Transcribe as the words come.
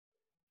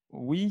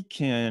we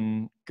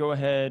can go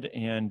ahead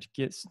and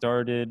get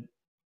started.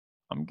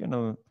 I'm going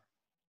to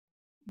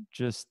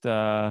just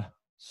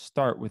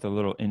start with a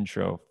little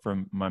intro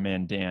from my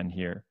man Dan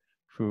here,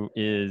 who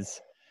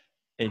is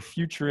a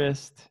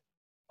futurist.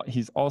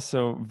 He's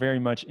also very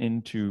much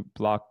into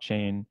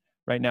blockchain.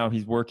 Right now,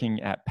 he's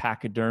working at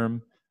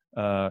Pachyderm,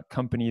 a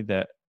company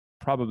that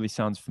probably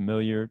sounds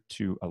familiar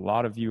to a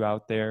lot of you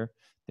out there.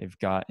 They've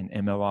got an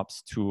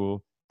MLOps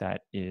tool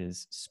that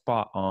is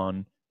spot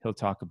on. He'll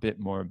talk a bit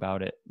more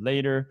about it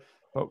later,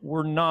 but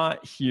we're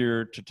not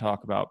here to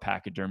talk about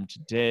Pachyderm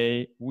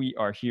today. We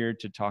are here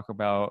to talk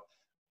about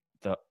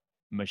the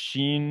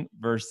machine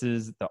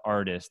versus the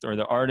artist, or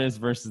the artist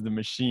versus the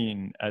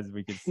machine, as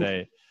we could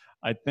say.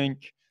 I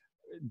think,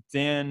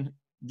 Dan,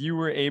 you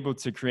were able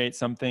to create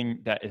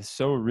something that is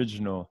so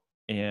original.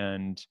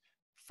 And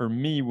for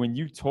me, when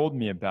you told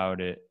me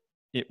about it,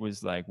 it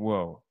was like,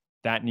 whoa,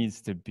 that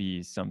needs to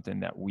be something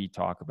that we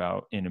talk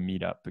about in a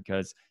meetup,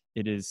 because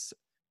it is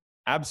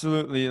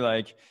absolutely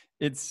like,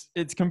 it's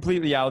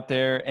completely out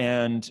there.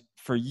 And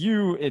for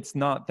you, it's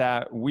not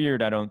that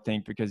weird, I don't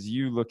think, because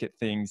you look at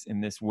things in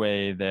this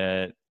way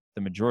that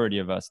the majority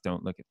of us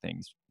don't look at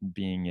things,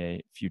 being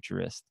a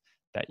futurist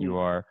that you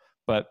are.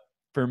 But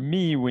for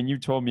me, when you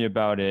told me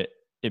about it,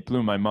 it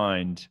blew my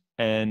mind.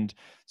 And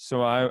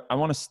so I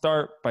want to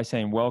start by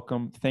saying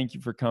welcome. Thank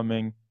you for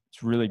coming.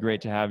 It's really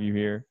great to have you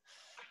here.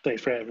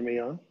 Thanks for having me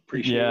on.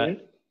 Appreciate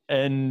it.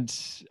 And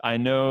I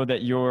know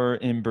that you're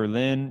in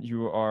Berlin.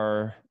 You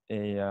are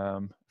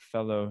a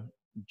fellow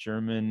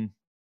German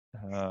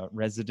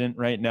resident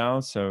right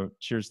now. So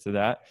cheers to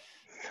that.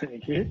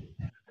 Thank you.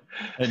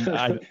 And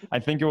I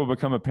think it will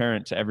become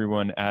apparent to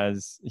everyone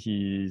as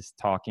he's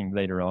talking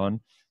later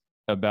on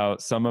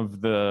about some of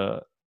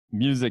the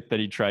music that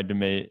he tried to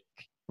make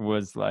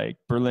was like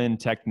Berlin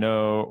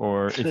techno,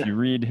 or if you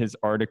read his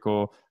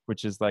article,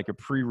 which is like a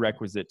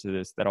prerequisite to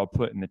this that I'll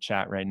put in the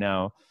chat right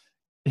now,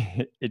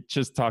 it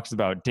just talks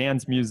about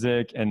dance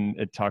music, and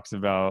it talks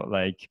about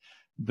like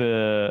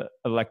the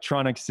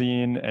electronic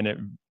scene,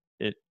 and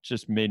it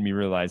just made me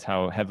realize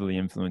how heavily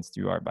influenced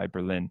you are by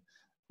Berlin.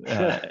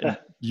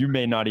 You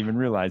may not even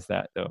realize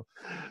that, though.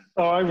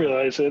 Oh, I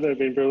realize it. I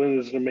mean, Berlin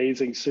is an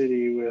amazing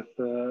city with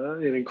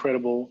an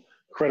incredible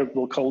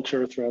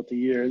culture throughout the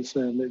years,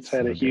 and it's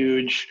had a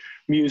huge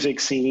music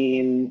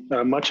scene.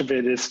 Much of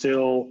it is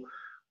still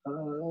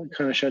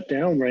kind of shut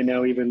down right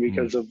now, even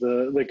because of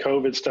the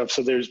COVID stuff.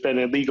 So there's been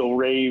illegal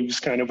raves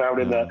kind of out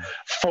in the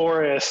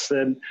forests,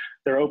 and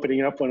they're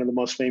opening up one of the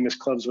most famous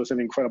clubs with an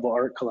incredible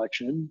art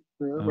collection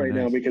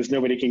now, because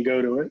nobody can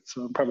go to it.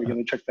 So I'm probably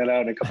going to check that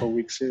out in a couple of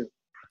weeks too.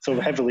 So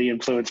heavily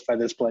influenced by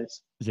this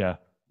place.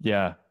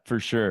 Yeah, for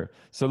sure.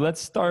 So let's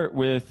start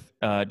with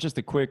just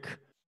a quick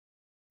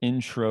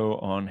intro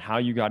on how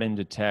you got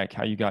into tech,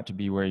 how you got to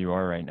be where you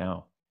are right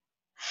now.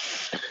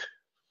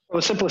 Well,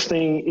 the simplest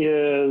thing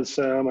is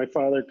my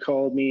father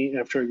called me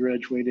after I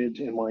graduated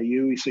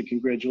NYU. He said,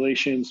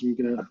 "Congratulations, I'm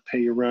going to pay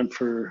your rent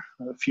for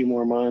a few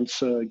more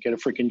months, get a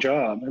freaking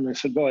job." And I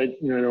said, "Well, I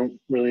don't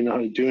really know how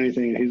to do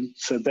anything." He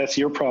said, "That's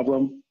your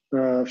problem,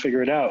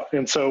 figure it out."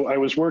 And so I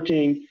was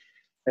working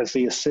as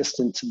the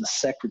assistant to the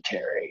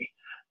secretary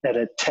at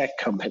a tech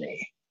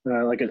company,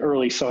 like an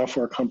early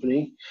software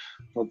company.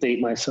 I'll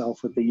date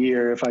myself with the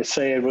year if I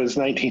say it was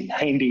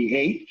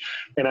 1998.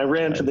 And I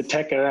ran to the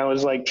tech, and I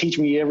was like, "Teach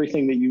me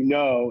everything that you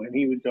know." And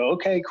he would go,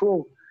 "Okay,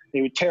 cool." And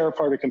he would tear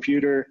apart a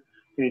computer,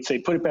 and he'd say,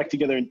 "Put it back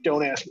together and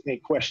don't ask any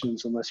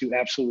questions unless you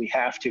absolutely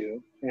have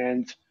to."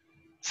 And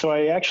so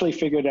I actually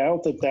figured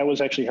out that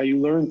was actually how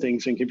you learn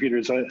things in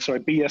computers. So I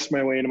BS'd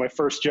my way into my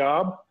first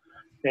job.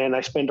 And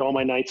I spent all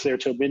my nights there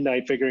till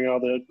midnight figuring out all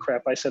the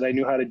crap I said I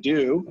knew how to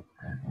do.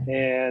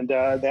 And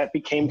that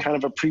became kind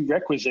of a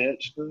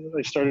prerequisite.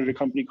 I started a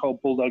company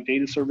called Bulldog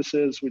Data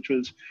Services, which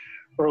was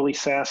early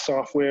SaaS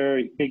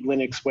software, big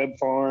Linux web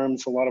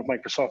farms, a lot of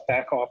Microsoft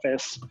back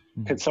office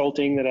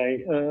consulting that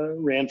I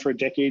ran for a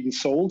decade and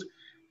sold.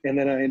 And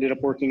then I ended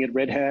up working at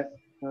Red Hat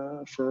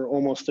for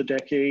almost a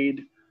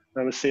decade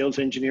on the sales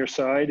engineer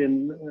side.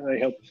 And I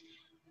helped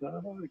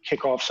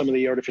kick off some of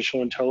the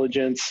artificial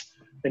intelligence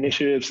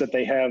initiatives that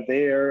they have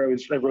there.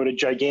 I wrote a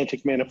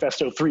gigantic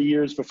manifesto 3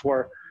 years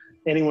before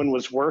anyone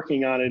was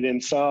working on it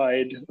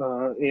inside.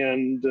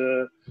 And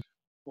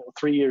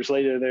 3 years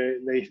later,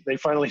 they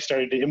finally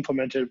started to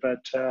implement it.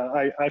 But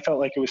I felt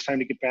like it was time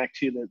to get back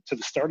to the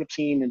startup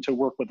scene and to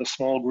work with a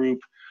small group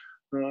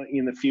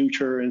in the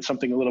future, and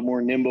something a little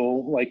more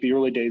nimble, like the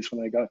early days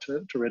when I got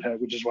to Red Hat,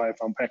 which is why I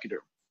found Pachyderm.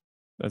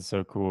 That's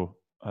so cool.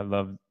 I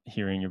love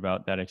hearing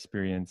about that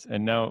experience.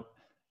 And now,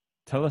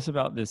 tell us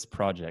about this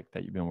project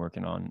that you've been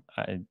working on.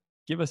 Can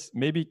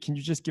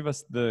you just give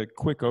us the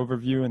quick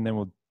overview, and then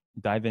we'll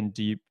dive in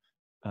deep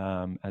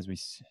as we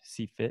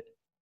see fit?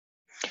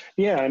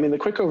 Yeah, I mean, the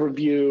quick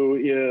overview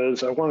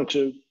is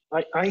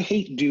I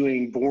hate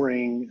doing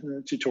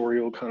boring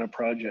tutorial kind of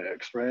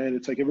projects, right?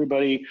 It's like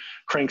everybody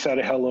cranks out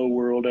a hello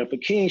world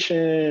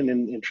application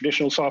in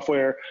traditional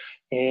software,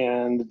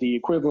 And the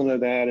equivalent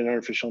of that in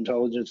artificial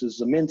intelligence is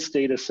the MINTS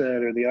data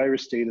set or the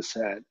IRIS data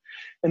set.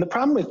 And the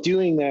problem with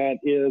doing that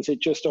is it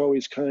just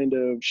always kind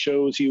of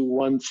shows you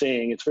one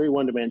thing. It's very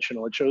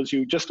one-dimensional. It shows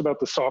you just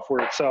about the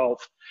software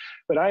itself.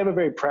 But I have a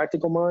very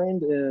practical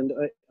mind, and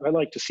I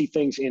like to see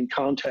things in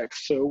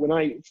context. So when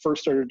I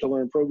first started to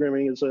learn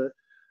programming as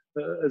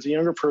a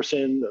younger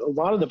person, a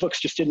lot of the books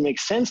just didn't make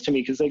sense to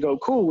me because they go,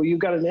 cool, well, you've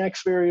got an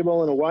X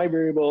variable and a Y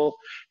variable,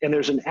 and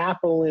there's an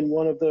apple in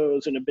one of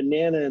those and a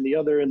banana in the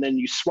other, and then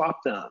you swap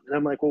them. And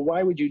I'm like, well,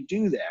 why would you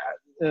do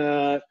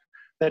that?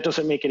 That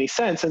doesn't make any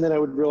sense. And then I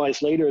would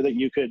realize later that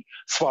you could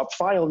swap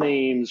file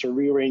names or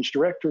rearrange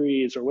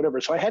directories or whatever.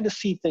 So I had to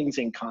see things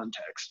in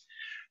context.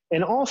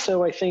 And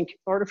also, I think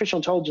artificial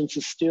intelligence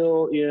is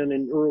still in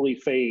an early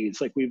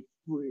phase. Like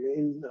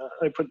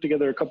I put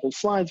together a couple of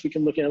slides we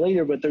can look at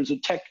later, but there's a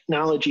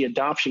technology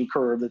adoption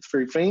curve that's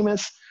very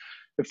famous.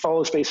 It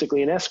follows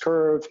basically an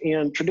S-curve,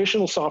 and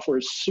traditional software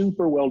is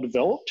super well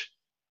developed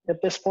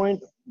at this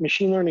point.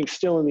 Machine learning is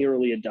still in the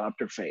early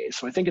adopter phase.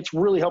 So I think it's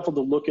really helpful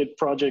to look at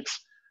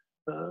projects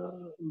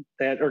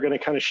that are going to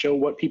kind of show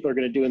what people are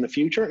going to do in the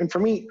future. And for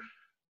me,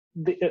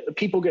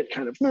 people get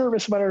kind of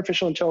nervous about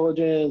artificial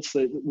intelligence.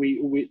 That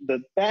the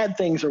bad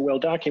things are well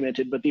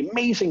documented, but the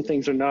amazing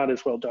things are not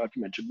as well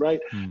documented, right?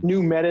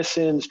 New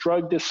medicines,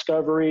 drug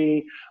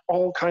discovery,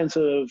 all kinds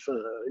of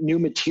new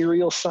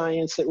material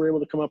science that we're able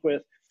to come up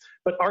with.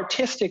 But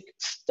artistic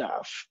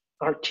stuff,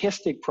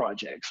 artistic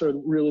projects are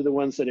really the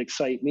ones that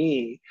excite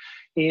me.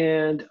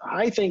 And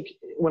I think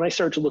when I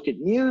started to look at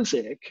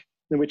music,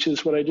 which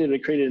is what I did, I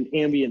created an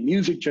ambient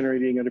music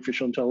generating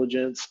artificial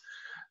intelligence.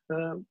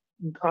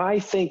 I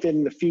think that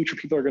in the future,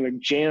 people are going to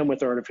jam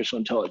with artificial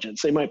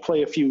intelligence. They might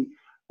play a few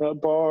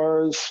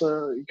bars,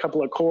 a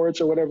couple of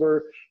chords or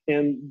whatever,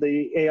 and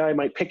the AI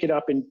might pick it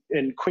up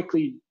and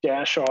quickly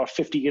dash off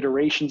 50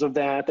 iterations of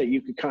that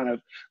you could kind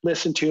of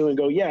listen to and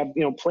go, yeah,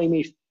 play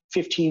me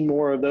 15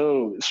 more of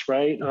those,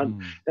 right?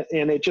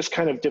 And it just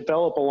kind of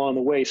develop along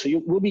the way. So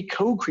we'll be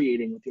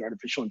co-creating with the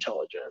artificial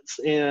intelligence.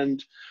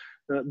 And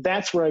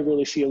that's where I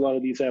really see a lot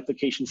of these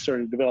applications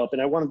starting to develop.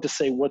 And I wanted to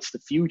say, what's the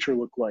future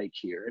look like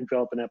here, and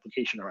develop an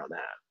application around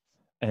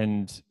that.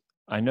 And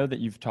I know that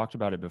you've talked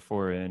about it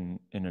before in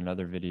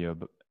another video,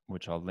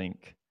 which I'll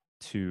link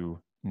to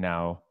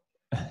now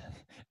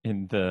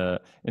in the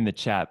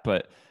chat.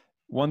 But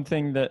one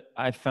thing that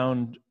I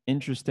found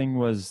interesting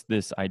was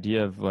this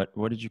idea of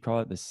what did you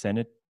call it?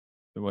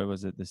 What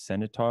was it? The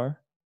centaur?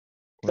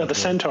 The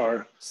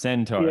centaur.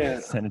 Centaur. Yeah.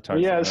 Centaur.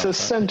 Yeah, so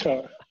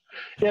centaur.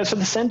 Yeah, so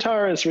the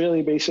centaur is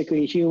really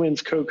basically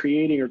humans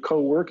co-creating or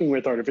co-working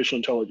with artificial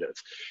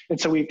intelligence.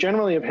 And so we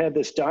generally have had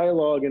this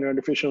dialogue in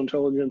artificial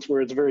intelligence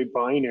where it's very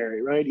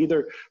binary, right?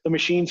 Either the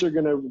machines are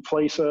going to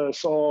replace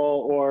us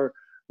all, or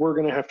we're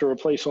going to have to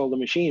replace all the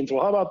machines.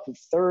 Well, how about the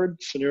third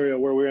scenario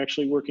where we're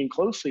actually working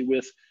closely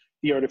with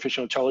the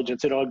artificial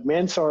intelligence? It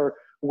augments our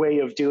way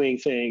of doing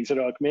things. It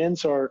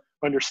augments our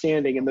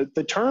understanding. And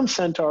the term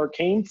centaur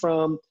came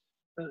from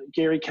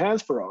Garry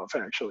Kasparov,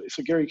 actually.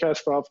 So Garry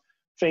Kasparov,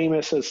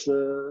 famous as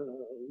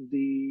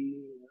the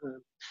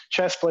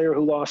chess player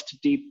who lost to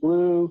Deep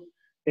Blue.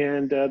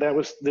 And that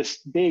was this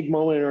big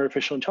moment in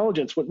artificial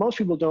intelligence. What most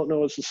people don't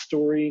know is the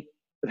story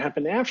that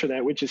happened after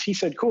that, which is he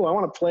said, cool, I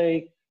want to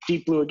play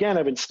Deep Blue again.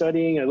 I've been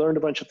studying. I learned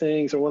a bunch of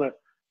things. I want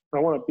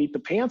to beat the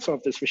pants off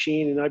this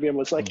machine. And IBM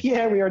was like,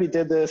 yeah, we already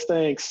did this.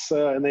 Thanks.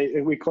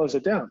 And we closed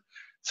it down.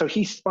 So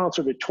he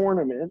sponsored a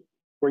tournament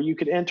where you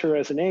could enter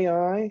as an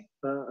AI,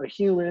 a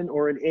human,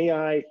 or an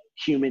AI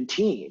human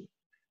team.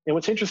 And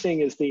what's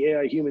interesting is the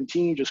AI human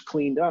team just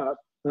cleaned up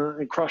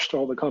and crushed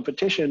all the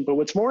competition. But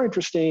what's more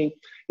interesting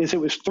is it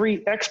was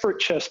 3 expert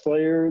chess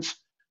players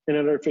in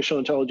artificial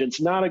intelligence,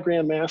 not a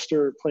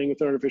grandmaster playing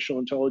with artificial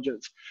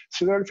intelligence.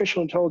 So the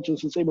artificial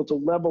intelligence was able to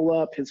level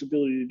up his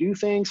ability to do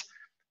things.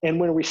 And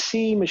when we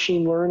see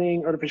machine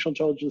learning, artificial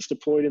intelligence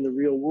deployed in the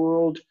real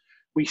world,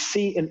 we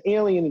see an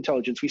alien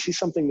intelligence. We see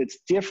something that's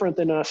different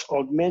than us,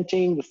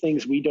 augmenting the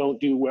things we don't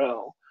do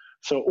well.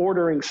 So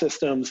ordering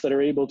systems that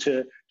are able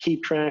to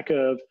keep track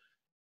of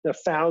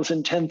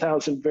 1,000,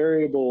 10,000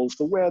 variables,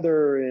 the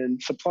weather and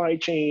supply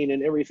chain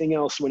and everything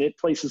else. When it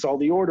places all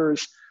the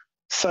orders,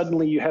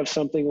 suddenly you have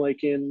something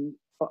like in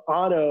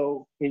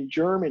Otto in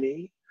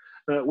Germany,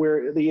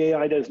 where the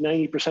AI does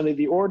 90% of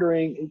the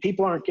ordering and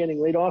people aren't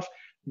getting laid off.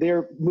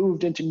 They're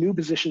moved into new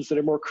positions that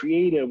are more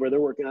creative, where they're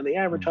working on the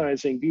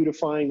advertising,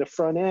 beautifying the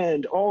front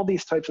end, all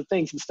these types of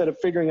things, instead of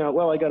figuring out,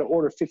 well, I got to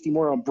order 50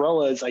 more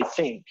umbrellas, I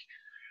think.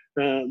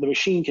 The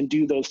machine can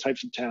do those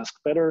types of tasks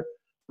better.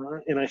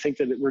 And I think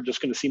that we're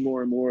just going to see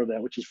more and more of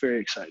that, which is very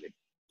exciting.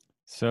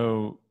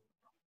 So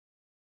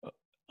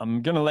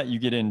I'm going to let you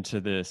get into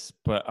this,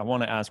 but I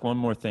want to ask one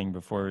more thing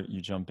before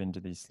you jump into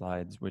these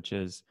slides, which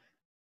is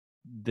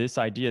this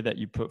idea that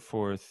you put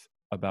forth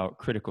about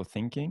critical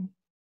thinking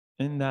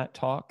in that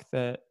talk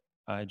that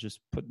I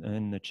just put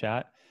in the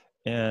chat.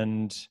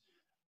 And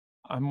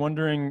I'm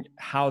wondering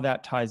how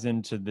that ties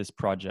into this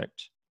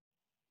project.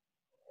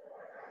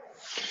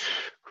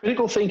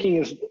 Critical thinking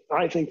is,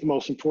 I think, the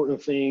most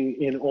important thing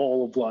in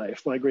all of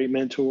life. My great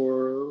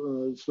mentor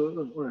was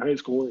a high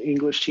school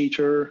English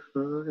teacher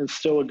and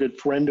still a good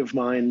friend of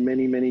mine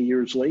many, many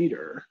years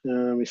later.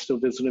 We still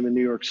visit him in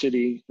New York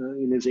City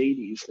in his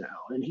 80s now.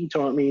 And he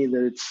taught me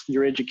that it's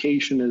your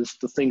education is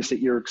the things that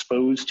you're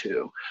exposed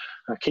to.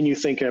 Can you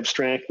think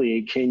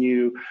abstractly? Can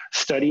you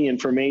study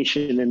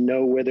information and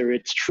know whether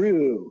it's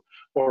true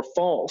or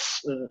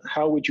false?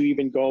 How would you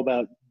even go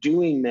about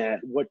doing that?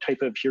 What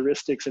type of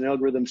heuristics and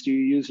algorithms do you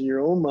use in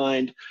your own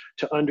mind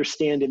to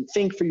understand and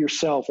think for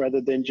yourself rather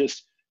than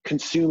just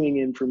consuming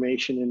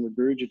information and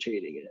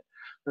regurgitating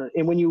it?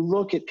 And when you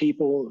look at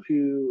people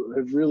who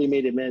have really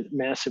made a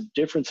massive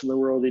difference in the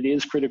world, it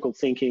is critical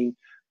thinking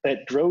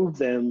that drove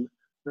them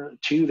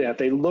to that.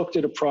 They looked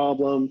at a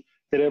problem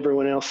that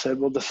everyone else said,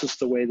 well, this is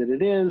the way that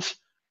it is.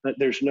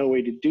 There's no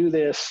way to do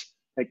this.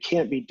 That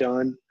can't be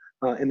done.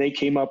 And they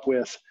came up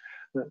with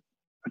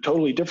a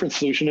totally different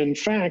solution. And in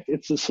fact,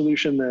 it's a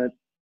solution that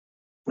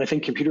I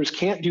think computers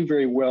can't do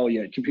very well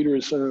yet.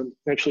 Computers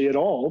actually at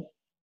all.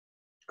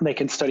 They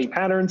can study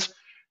patterns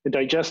and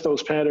digest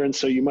those patterns.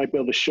 So you might be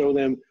able to show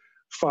them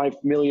 5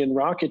 million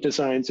rocket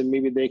designs and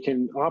maybe they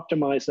can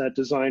optimize that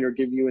design or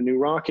give you a new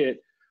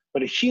rocket.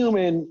 But a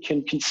human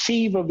can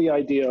conceive of the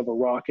idea of a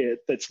rocket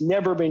that's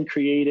never been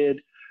created,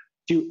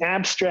 do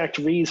abstract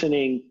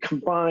reasoning,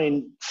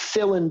 combine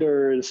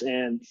cylinders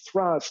and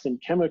thrust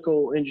and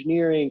chemical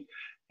engineering,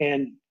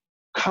 and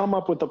come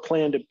up with a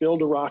plan to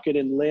build a rocket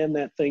and land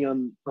that thing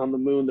on the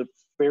moon the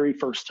very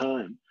first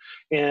time.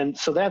 And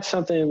so that's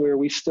something where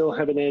we still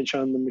have an edge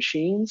on the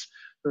machines.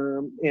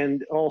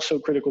 And also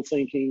critical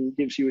thinking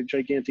gives you a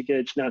gigantic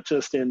edge, not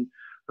just in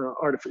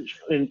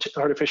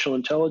artificial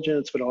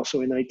intelligence, but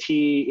also in IT,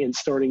 in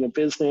starting a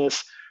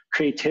business,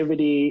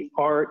 creativity,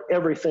 art,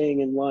 everything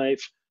in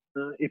life.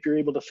 If you're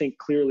able to think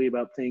clearly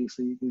about things,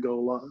 then you can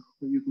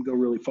go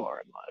really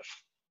far in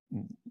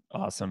life.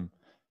 Awesome.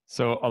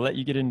 So I'll let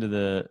you get into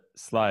the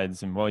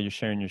slides, and while you're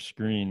sharing your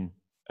screen,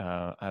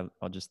 I'll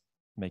just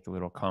make a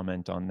little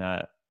comment on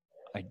that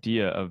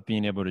idea of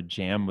being able to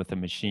jam with a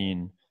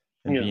machine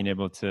and being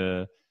able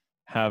to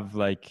have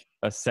like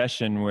a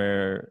session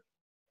where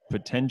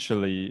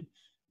potentially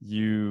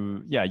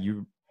you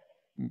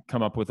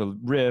come up with a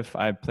riff.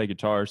 I play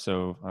guitar,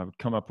 so I would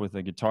come up with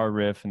a guitar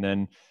riff, and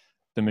then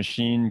the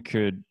machine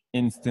could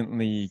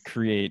instantly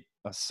create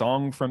a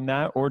song from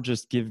that, or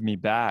just give me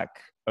back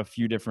a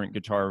few different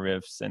guitar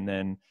riffs, and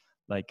then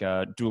like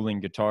dueling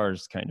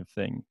guitars kind of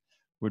thing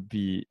would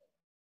be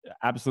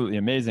absolutely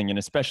amazing. And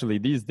especially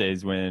these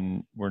days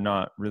when we're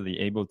not really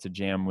able to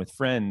jam with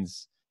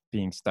friends,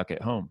 being stuck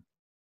at home.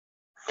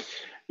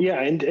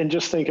 Yeah, and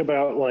just think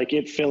about like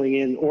it filling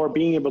in, or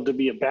being able to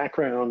be a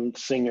background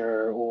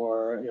singer,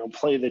 or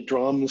play the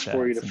drums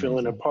for you to fill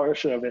in a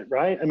portion of it,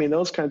 right? I mean,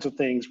 those kinds of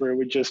things where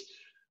we just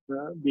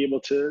be able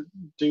to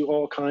do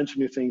all kinds of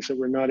new things that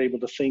we're not able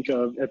to think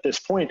of at this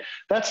point.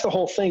 That's the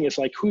whole thing, is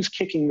like, who's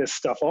kicking this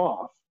stuff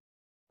off,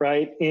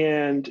 right?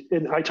 And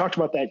I talked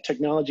about that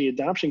technology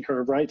adoption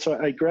curve, right? So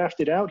I graphed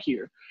it out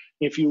here.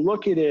 If you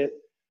look at it,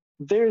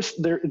 this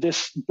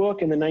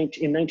book in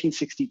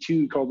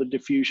 1962 called The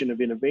Diffusion of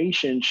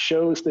Innovation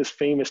shows this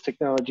famous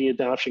technology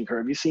adoption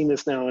curve. You've seen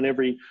this now on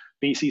every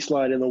VC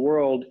slide in the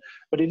world,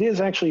 but it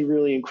is actually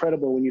really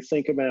incredible when you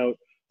think about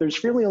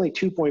there's really only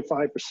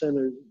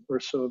 2.5% or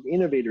so of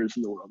innovators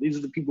in the world. These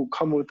are the people who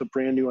come with a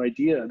brand new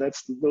idea.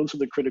 Those are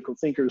the critical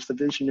thinkers, the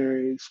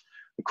visionaries,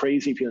 the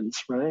crazy ones,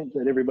 right?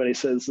 That everybody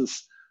says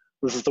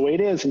this is the way it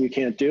is and you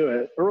can't do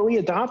it.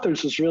 Early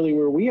adopters is really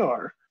where we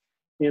are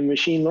in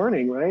machine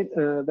learning, right?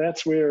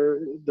 That's where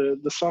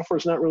the software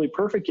is not really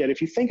perfect yet.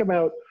 If you think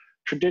about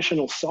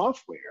traditional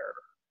software,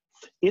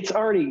 it's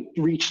already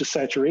reached a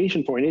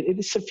saturation point.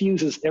 It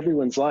suffuses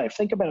everyone's life.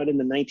 Think about in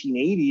the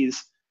 1980s,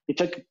 it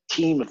took a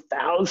team of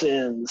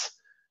thousands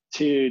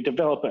to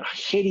develop a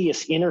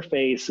hideous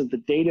interface of the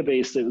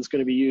database that was going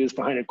to be used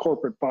behind a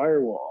corporate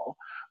firewall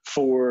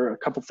for a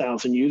couple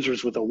thousand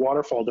users with a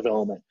waterfall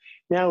development.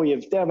 Now we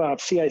have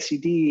DevOps,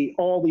 CI/CD,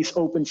 all these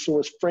open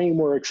source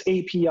frameworks,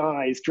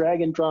 APIs,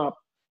 drag and drop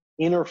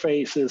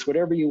interfaces,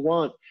 whatever you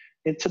want.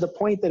 And to the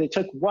point that it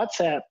took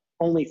WhatsApp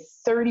only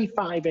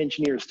 35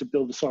 engineers to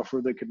build a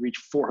software that could reach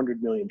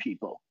 400 million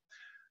people.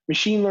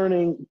 Machine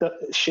learning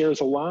shares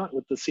a lot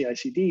with the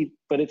CI/CD,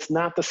 but it's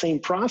not the same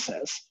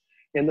process.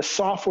 And the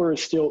software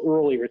is still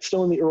earlier. It's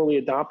still in the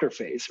early adopter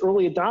phase.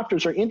 Early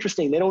adopters are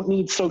interesting. They don't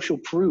need social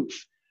proof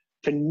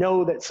to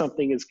know that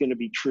something is going to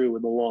be true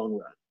in the long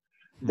run.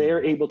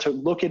 They're able to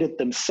look at it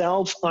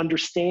themselves,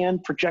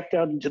 understand, project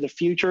out into the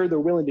future. They're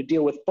willing to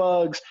deal with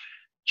bugs,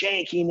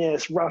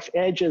 jankiness, rough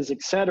edges,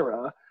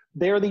 etc.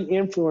 They're the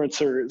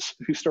influencers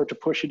who start to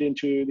push it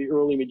into the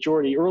early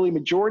majority. Early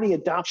majority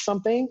adopts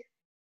something,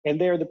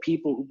 and they're the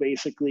people who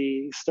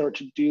basically start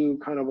to do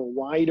kind of a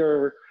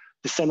wider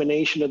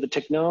dissemination of the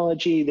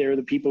technology. They're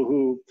the people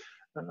who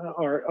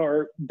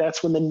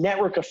that's when the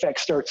network effect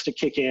starts to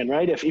kick in,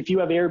 right? If you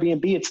have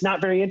Airbnb, it's not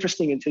very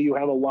interesting until you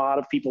have a lot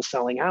of people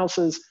selling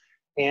houses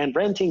and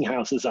renting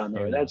houses on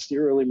there. That's the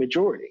early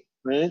majority,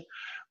 right?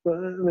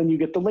 Then you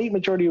get the late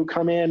majority who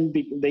come in,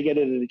 they get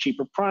it at a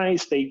cheaper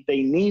price. They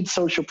need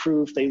social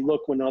proof. They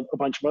look when a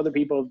bunch of other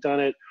people have done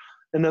it.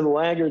 And then the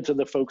laggards are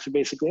the folks who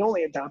basically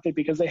only adopt it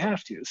because they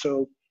have to.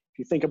 So if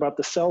you think about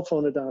the cell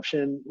phone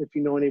adoption, if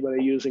you know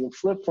anybody using a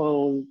flip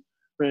phone,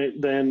 right,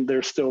 then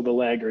they're still the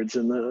laggards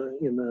in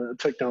the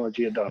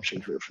technology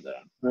adoption curve for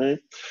that, right?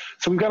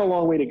 So we've got a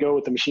long way to go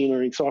with the machine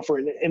learning software.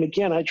 And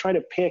again, I try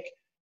to pick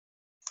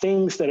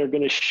things that are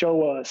going to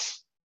show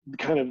us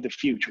kind of the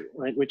future,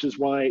 right? Which is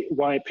why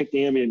I picked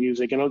ambient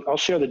music. And I'll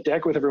share the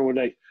deck with everyone.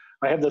 I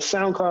have the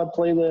SoundCloud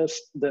playlist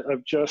that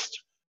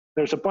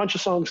there's a bunch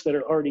of songs that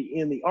are already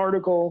in the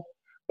article,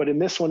 but in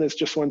this one, it's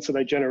just ones that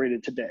I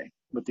generated today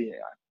with the AI.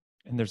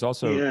 And there's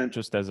also,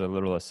 just as a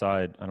little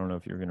aside, I don't know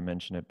if you're going to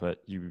mention it, but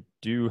you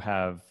do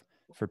have,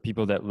 for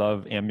people that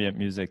love ambient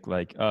music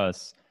like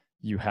us,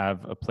 you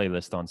have a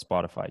playlist on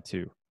Spotify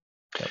too.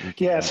 So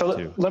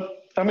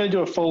I'm going to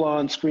do a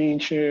full-on screen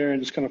share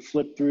and just kind of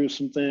flip through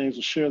some things.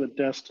 We'll share the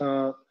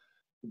desktop,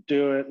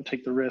 do it, and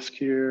take the risk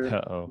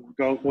here.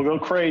 We'll go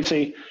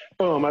crazy.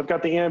 Boom, I've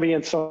got the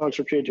ambient songs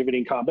for creativity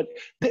and calm. But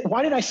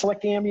why did I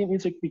select the ambient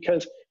music?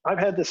 Because I've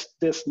had this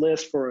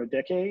list for a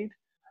decade,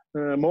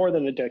 more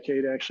than a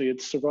decade actually.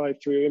 It's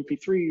survived through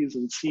MP3s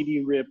and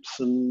CD rips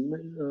and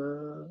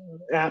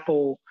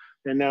Apple,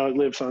 and now it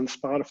lives on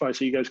Spotify,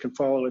 so you guys can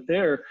follow it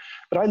there.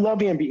 But I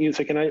love ambient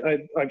music, and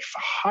I've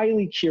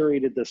highly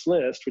curated this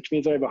list, which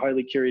means I have a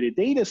highly curated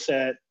data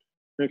set,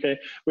 okay,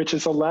 which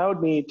has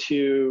allowed me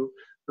to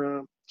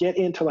get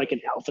into like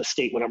an alpha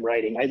state when I'm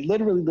writing. I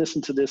literally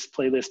listen to this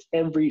playlist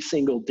every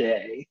single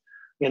day,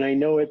 and I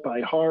know it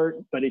by heart,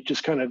 but it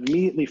just kind of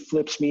immediately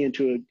flips me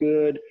into a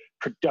good,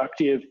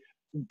 productive,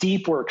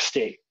 deep work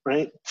state,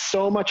 right?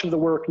 So much of the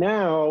work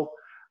now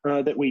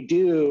that we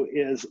do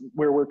is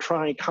where we're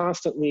trying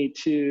constantly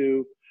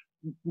to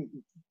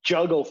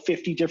juggle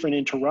 50 different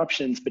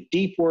interruptions, but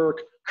deep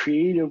work,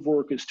 creative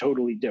work is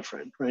totally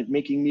different, right?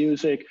 Making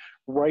music,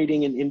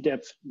 writing an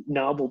in-depth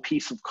novel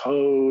piece of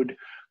code,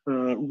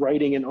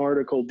 writing an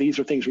article, these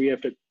are things where you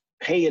have to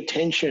pay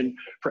attention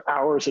for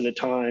hours at a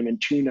time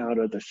and tune out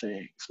other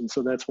things. And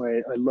so that's why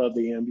I love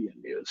the ambient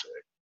music.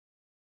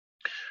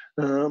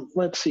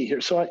 Let's see here.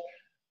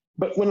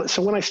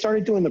 When I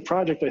started doing the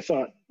project, I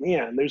thought,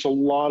 man, there's a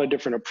lot of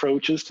different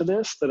approaches to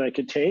this that I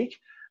could take.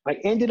 I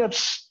ended up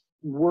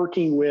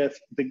working with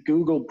the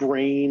Google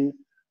Brain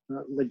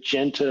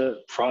Magenta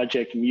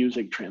Project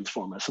Music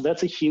Transformer. So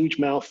that's a huge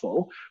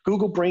mouthful.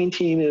 Google Brain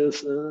Team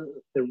is a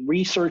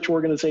research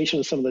organization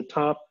of some of the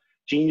top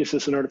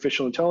geniuses in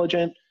artificial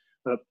intelligence,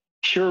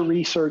 pure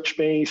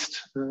research-based,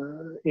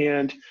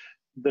 and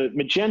the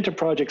Magenta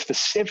Project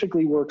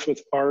specifically works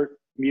with art,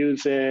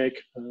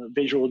 music,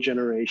 visual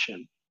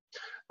generation.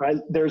 Right?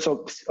 There's a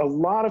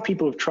lot of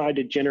people who've tried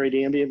to generate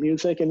ambient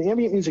music, and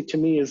ambient music to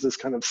me is this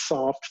kind of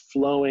soft,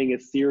 flowing,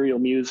 ethereal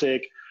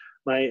music.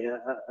 My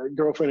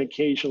girlfriend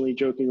occasionally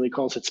jokingly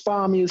calls it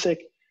spa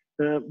music.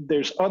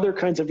 There's other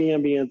kinds of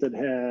ambient that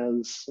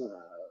has,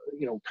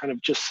 kind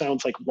of just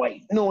sounds like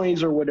white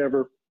noise or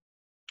whatever.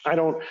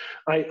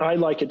 I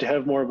like it to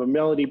have more of a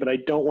melody, but I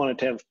don't want it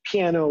to have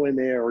piano in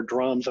there or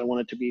drums. I want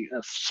it to be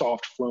a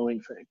soft,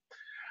 flowing thing.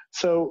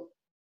 So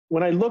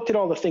when I looked at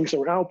all the things that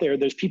were out there,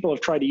 there's people who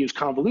have tried to use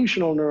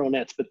convolutional neural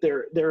nets, but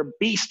they're a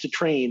beast to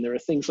train. There are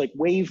things like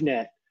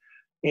WaveNet.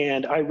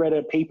 And I read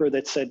a paper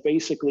that said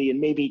basically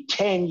in maybe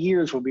 10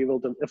 years, we'll be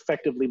able to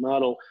effectively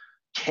model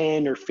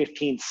 10 or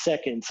 15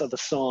 seconds of a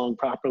song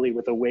properly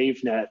with a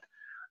WaveNet.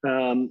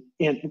 And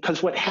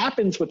because what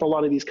happens with a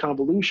lot of these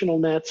convolutional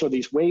nets or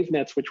these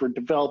WaveNets, which were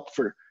developed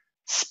for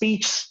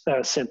speech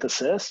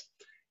synthesis,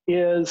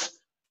 is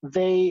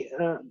they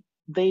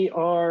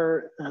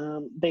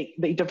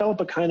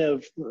develop a kind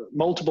of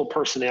multiple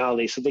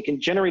personality. So they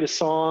can generate a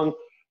song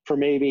for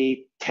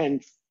maybe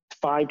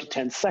 5 to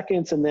 10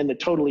 seconds, and then a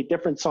totally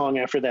different song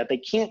after that. They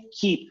can't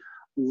keep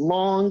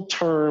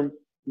long-term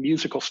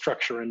musical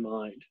structure in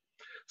mind.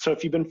 So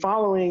if you've been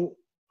following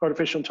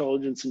artificial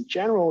intelligence in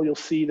general, you'll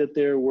see that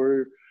there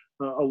were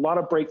a lot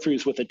of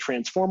breakthroughs with a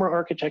transformer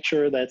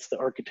architecture. That's the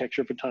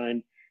architecture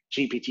behind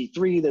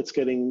GPT-3 that's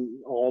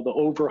getting all the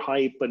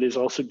overhype, but is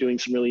also doing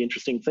some really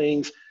interesting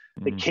things.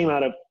 That came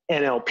out of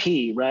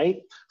NLP, right?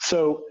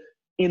 So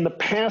in the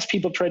past,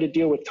 people tried to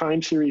deal with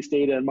time series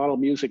data and model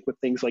music with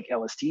things like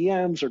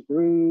LSTMs or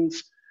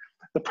grooves.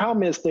 The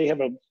problem is they have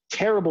a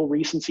terrible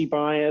recency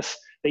bias.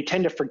 They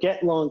tend to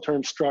forget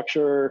long-term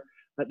structure.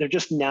 They're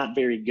just not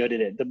very good at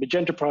it. The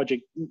Magenta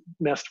Project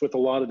messed with a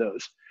lot of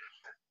those.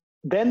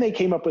 Then they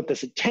came up with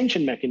this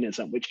attention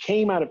mechanism, which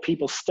came out of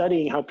people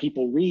studying how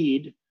people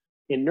read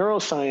in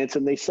neuroscience.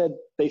 And they said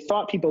they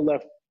thought people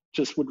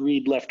would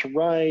read left to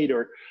right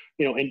or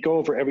and go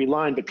over every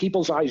line, but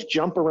people's eyes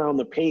jump around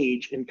the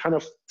page and kind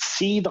of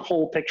see the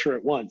whole picture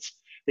at once.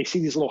 They see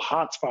these little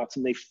hot spots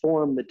and they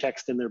form the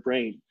text in their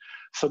brain.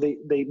 So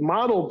they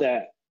modeled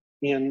that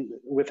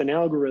with an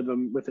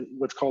algorithm with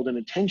what's called an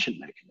attention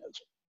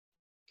mechanism.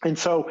 And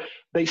so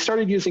they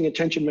started using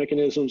attention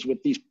mechanisms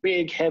with these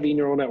big, heavy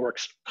neural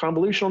networks,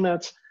 convolutional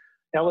nets,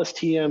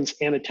 LSTMs,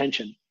 and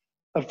attention.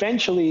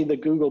 Eventually, the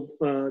Google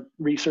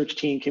research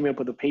team came up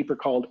with a paper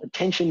called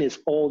Attention is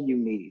All You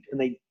Need. And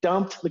they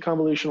dumped the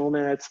convolutional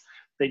nets,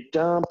 they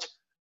dumped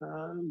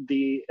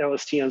the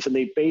LSTMs, and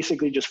they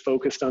basically just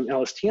focused on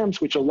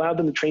LSTMs, which allowed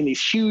them to train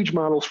these huge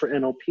models for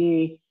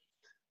NLP.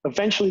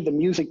 Eventually, the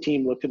music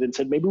team looked at it and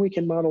said, maybe we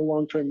can model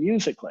long-term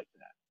music like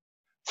that.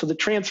 So the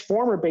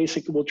transformer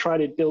basically will try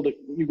to build it.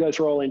 You guys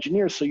are all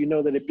engineers, so you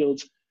know that it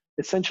builds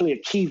essentially a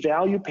key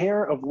value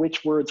pair of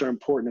which words are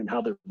important and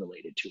how they're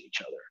related to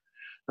each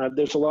other.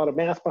 There's a lot of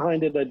math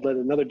behind it. I'd let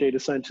another data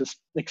scientist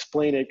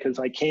explain it because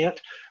I can't.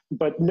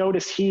 But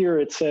notice here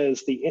it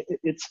says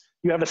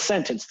you have a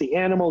sentence. The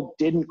animal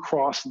didn't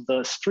cross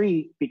the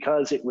street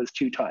because it was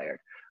too tired.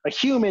 A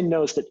human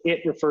knows that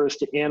it refers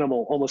to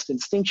animal almost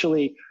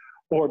instinctually,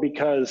 or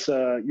because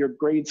your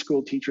grade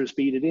school teachers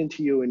beat it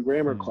into you in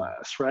grammar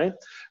class, right?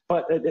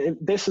 But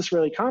this is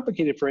really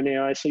complicated for an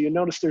AI. So you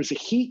notice there's a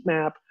heat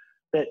map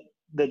that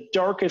the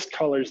darkest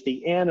colors,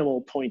 the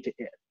animal, point to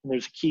it. And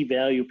there's a key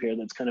value pair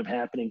that's kind of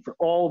happening for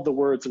all of the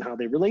words and how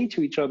they relate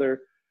to each other.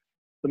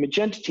 The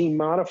Magenta team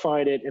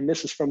modified it, and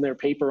this is from their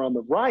paper on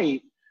the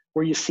right,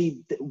 where you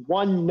see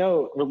one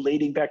note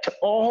relating back to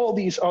all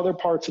these other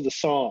parts of the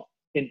song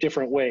in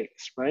different ways,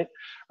 right?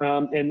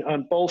 And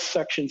on both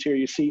sections here,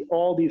 you see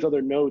all these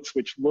other notes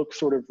which look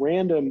sort of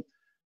random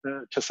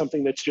to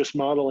something that's just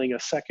modeling a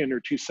second or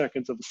 2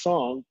 seconds of a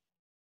song,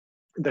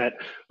 that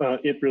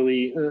it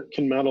really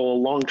can model a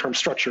long-term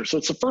structure. So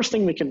it's the first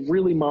thing that can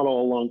really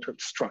model a long-term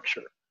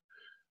structure.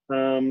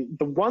 The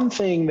one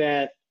thing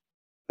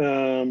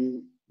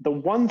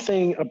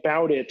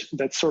about it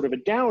that's sort of a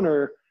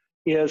downer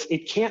is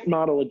it can't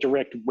model a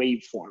direct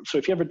waveform. So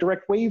if you have a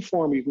direct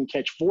waveform, you can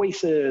catch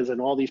voices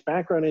and all these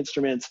background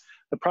instruments.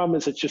 The problem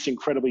is it's just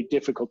incredibly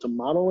difficult to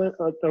model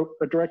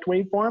a direct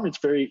waveform. It's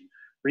very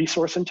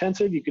resource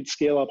intensive. You could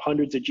scale up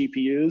hundreds of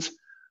GPUs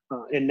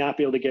and not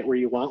be able to get where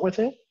you want with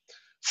it.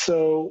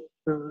 So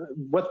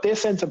what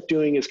this ends up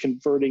doing is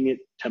converting it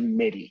to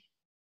MIDI.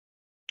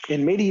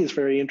 And MIDI is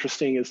very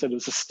interesting, is that it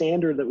was a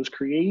standard that was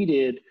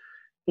created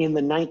in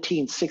the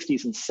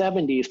 1960s and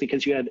 70s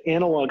because you had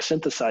analog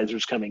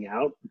synthesizers coming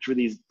out, which were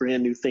these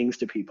brand new things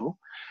to people.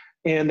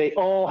 And they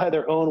all had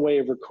their own way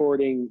of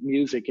recording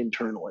music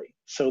internally.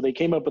 So they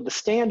came up with the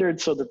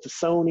standard so that the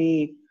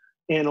Sony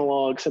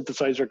analog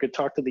synthesizer could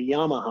talk to the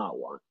Yamaha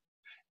one.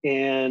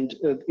 And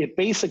it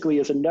basically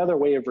is another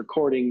way of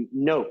recording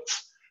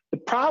notes. The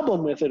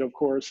problem with it, of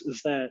course,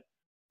 is that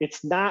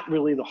it's not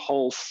really the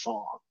whole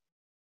song,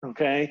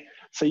 okay?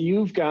 So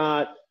you've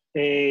got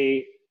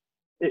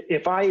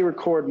if I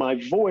record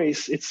my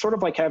voice, it's sort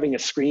of like having a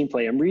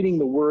screenplay. I'm reading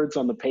the words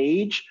on the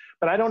page,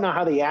 but I don't know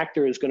how the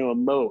actor is going to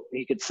emote.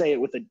 He could say it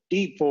with a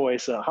deep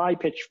voice, a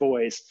high-pitched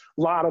voice,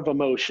 a lot of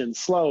emotion,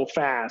 slow,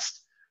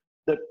 fast.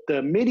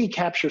 The MIDI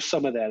captures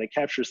some of that. It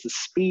captures the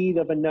speed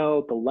of a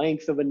note, the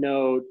length of a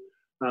note,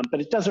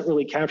 but it doesn't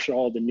really capture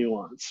all the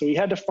nuance. So we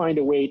had to find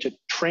a way to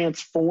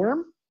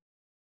transform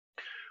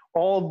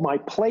all of my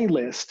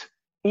playlist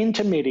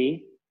into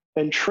MIDI,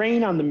 then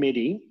train on the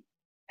MIDI,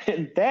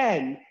 and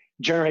then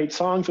generate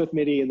songs with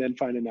MIDI, and then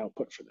find an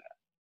output for that.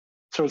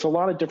 So there's a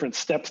lot of different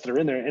steps that are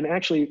in there. And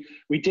actually,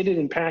 we did it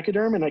in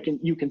Pachyderm, and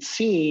you can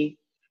see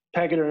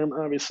Pachyderm,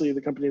 obviously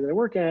the company that I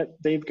work at,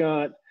 they've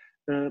got,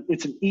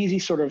 it's an easy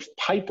sort of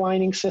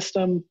pipelining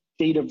system,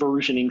 data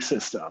versioning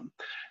system.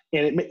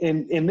 And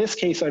in this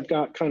case, I've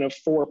got kind of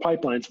 4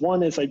 pipelines.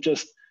 One is I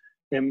just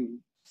am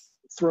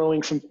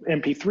throwing some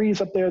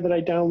MP3s up there that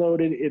I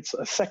downloaded. It's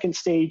a second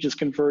stage is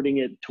converting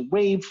it to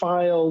WAV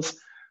files.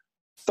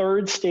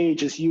 Third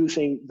stage is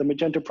using the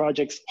Magenta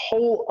project's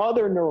whole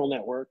other neural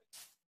network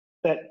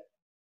that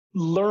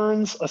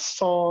learns a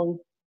song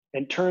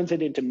and turns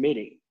it into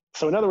MIDI.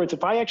 So in other words,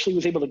 if I actually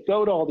was able to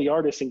go to all the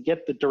artists and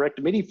get the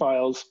direct MIDI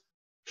files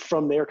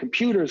from their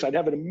computers, I'd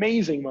have an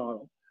amazing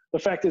model. The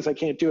fact is I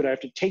can't do it. I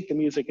have to take the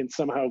music and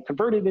somehow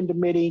convert it into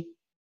MIDI.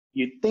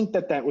 You'd think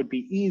that that would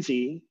be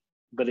easy,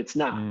 but it's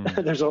not.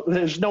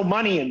 There's no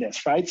money in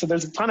this, right? So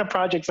there's a ton of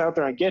projects out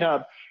there on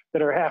GitHub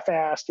that are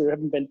half-assed or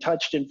haven't been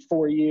touched in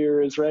 4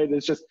 years, right?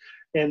 It's just,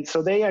 and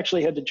so they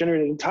actually had to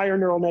generate an entire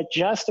neural net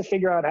just to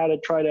figure out how to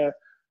try to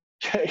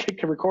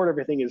record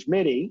everything as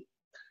MIDI.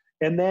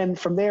 And then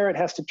from there, it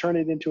has to turn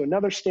it into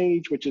another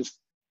stage, which is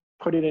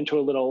put it into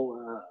a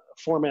little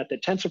format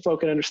that TensorFlow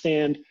can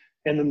understand.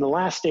 And then the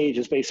last stage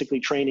is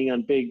basically training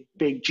on big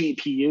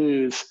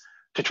GPUs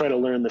to try to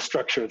learn the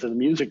structure of the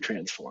music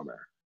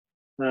transformer.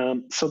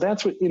 So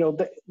that's what,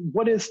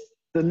 what is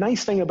the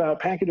nice thing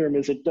about Pachyderm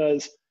is it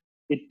does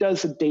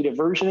a data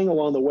versioning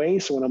along the way.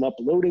 So when I'm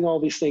uploading all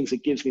these things,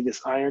 it gives me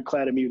this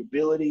ironclad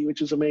immutability,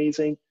 which is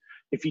amazing.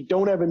 If you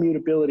don't have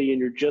immutability and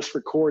you're just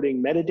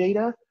recording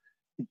metadata,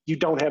 you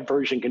don't have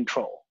version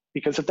control.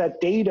 Because if that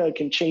data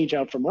can change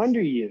out from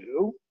under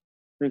you,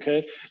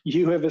 okay,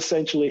 you have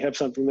essentially have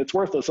something that's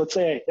worthless. Let's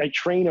say I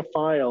train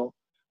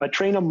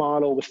a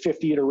model with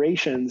 50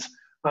 iterations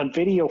on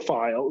video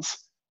files,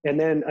 and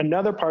then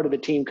another part of the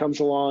team comes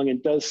along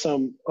and does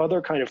some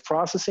other kind of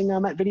processing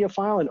on that video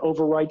file and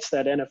overwrites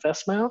that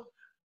NFS mount.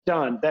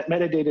 Done. That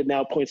metadata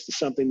now points to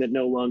something that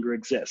no longer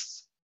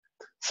exists.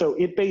 So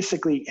it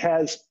basically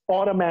has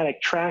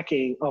automatic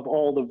tracking of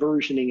all the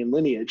versioning and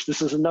lineage.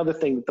 This is another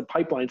thing that the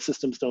pipeline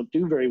systems don't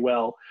do very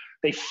well.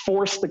 They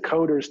force the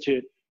coders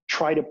to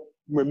try to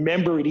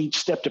remember at each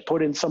step to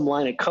put in some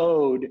line of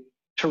code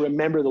to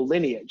remember the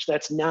lineage.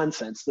 That's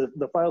nonsense.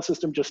 The file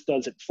system just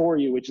does it for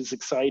you, which is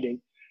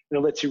exciting, and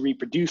it lets you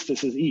reproduce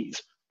this as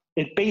ease.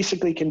 It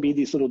basically can be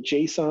these little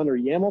JSON or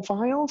YAML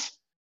files,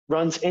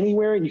 runs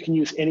anywhere, and you can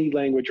use any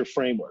language or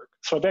framework.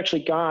 So I've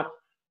actually got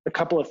a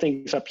couple of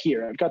things up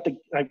here.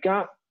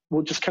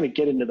 We'll just kind of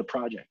get into the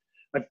project.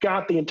 I've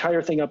got the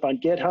entire thing up on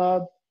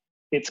GitHub.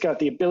 It's got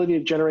the ability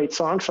to generate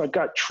songs. So I've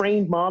got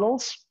trained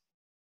models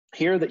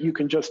here that you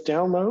can just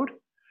download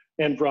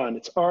and run.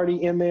 It's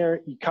already in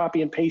there. You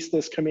copy and paste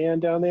this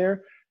command down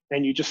there,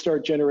 and you just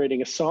start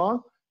generating a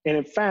song. And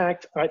in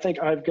fact, I think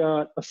I've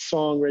got a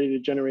song ready to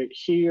generate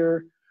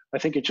here. I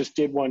think it just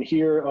did one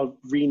here. I'll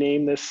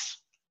rename this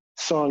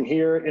song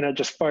here, and I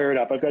just fire it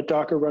up. I've got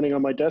Docker running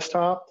on my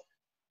desktop.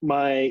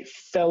 My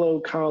fellow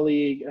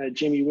colleague,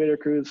 Jamie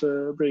Whitaker, who's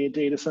a brilliant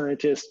data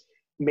scientist,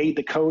 made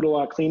the code a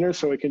lot cleaner,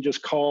 so I can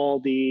just call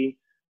the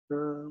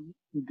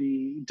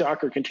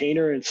Docker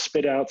container and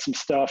spit out some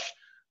stuff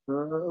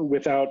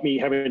without me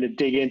having to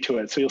dig into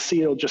it. So you'll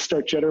see it'll just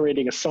start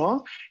generating a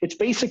song. It's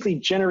basically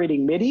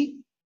generating MIDI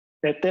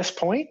at this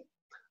point.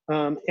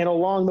 And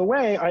along the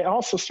way, I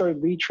also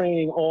started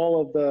retraining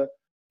all of the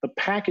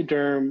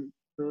Pachyderm,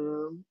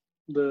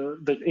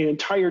 the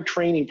entire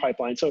training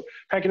pipeline. So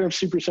Pachyderm's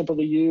super simple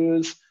to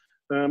use.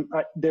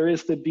 There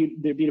is the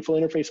beautiful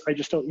interface. I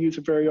just don't use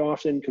it very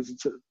often because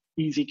it's an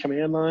easy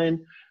command line.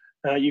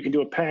 You can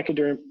do a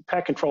Pachyderm,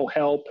 pack control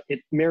help. It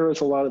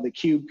mirrors a lot of the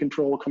kube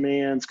control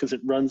commands because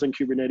it runs on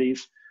Kubernetes.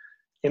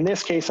 In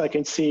this case, I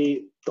can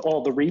see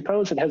all the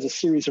repos. It has a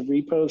series of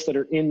repos that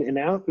are in and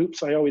out.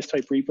 Oops, I always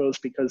type repos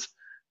because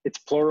it's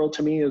plural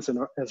to me as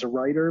a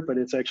writer, but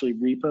it's actually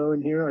repo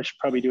in here. I should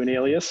probably do an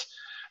alias.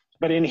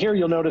 But in here,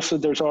 you'll notice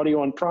that there's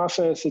audio on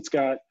process. It's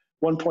got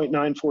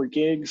 1.94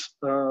 gigs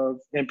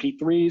of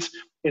MP3s.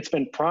 It's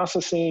been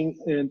processing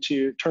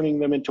into turning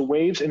them into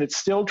waves, and it's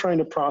still trying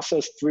to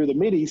process through the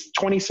MIDIs.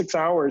 26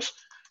 hours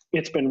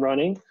it's been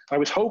running. I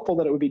was hopeful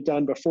that it would be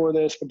done before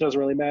this, but it doesn't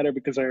really matter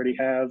because I already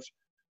have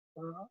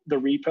the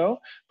repo.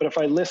 But if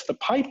I list the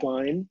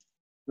pipeline,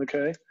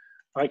 okay,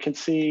 I can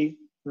see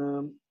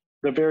the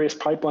various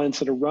pipelines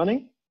that are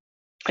running.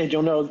 And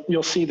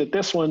you'll see that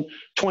this one,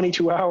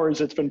 22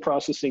 hours, it's been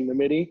processing the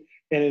MIDI,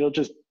 and it'll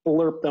just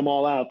blurb them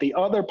all out. The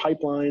other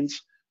pipelines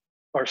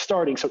are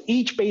starting. So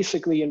each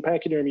basically in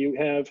Pachyderm, you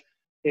have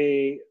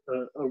an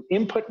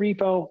input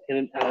repo and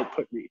an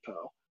output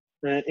repo.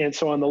 And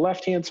so on the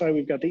left-hand side,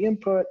 we've got the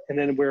input and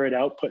then where it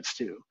outputs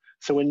to.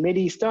 So when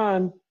MIDI's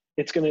done,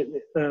 it's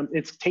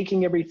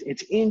taking everything,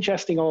 it's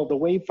ingesting all of the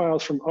wave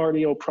files from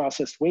audio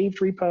processed waved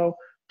repo,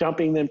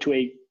 dumping them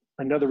to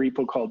another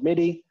repo called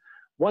MIDI.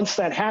 Once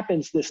that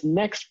happens, this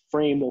next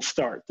frame will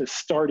start. It's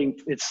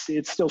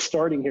still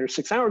starting here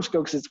 6 hours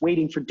ago because it's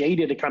waiting for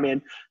data to come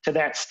in to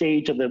that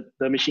stage of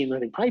the machine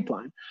learning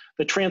pipeline.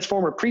 The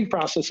transformer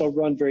preprocess will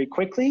run very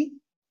quickly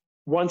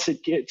once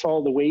it gets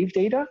all the wave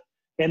data,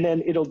 and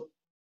then it'll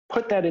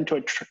put that into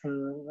a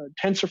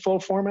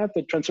TensorFlow format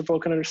that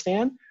TensorFlow can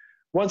understand.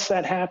 Once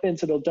that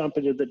happens, it'll dump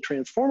into the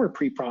transformer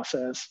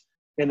preprocess,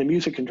 and the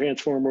music and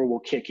transformer will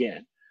kick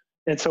in.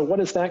 And so what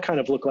does that kind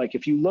of look like?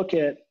 If you look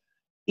at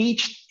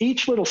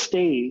each little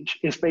stage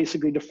is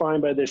basically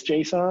defined by this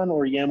JSON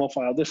or YAML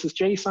file. This is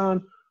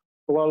JSON.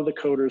 A lot of the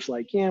coders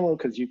like YAML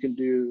because you can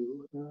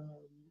do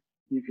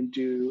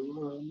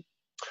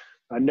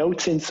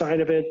notes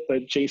inside of it,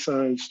 but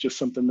JSON is just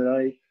something that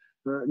I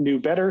knew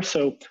better.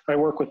 So I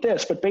work with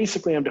this, but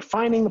basically I'm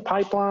defining the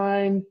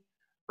pipeline.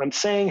 I'm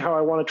saying how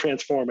I want to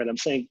transform it. I'm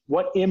saying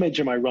what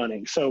image am I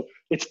running? So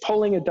it's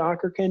pulling a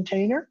Docker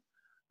container,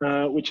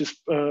 which is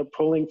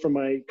pulling from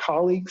my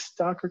colleague's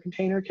Docker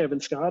container, Kevin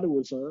Scott, who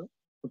was a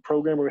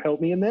programmer who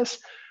helped me in this.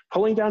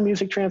 Pulling down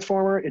music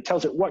transformer, it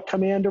tells it what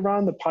command to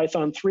run, the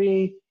Python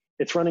 3.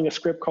 It's running a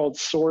script called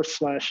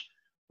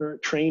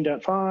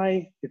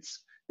source/train.py.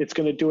 It's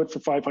going to do it for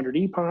 500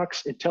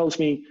 epochs. It tells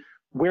me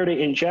where to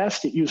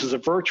ingest. It uses a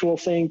virtual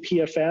thing.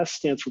 PFS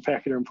stands for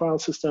Pachyderm File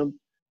System.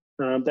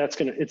 It's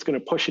going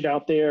to push it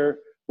out there,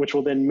 which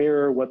will then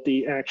mirror what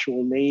the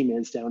actual name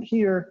is down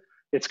here.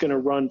 It's going to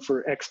run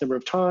for X number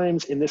of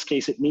times. In this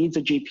case, it needs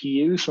a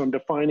GPU, so I'm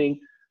defining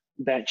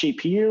that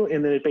GPU,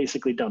 and then it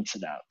basically dumps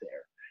it out there.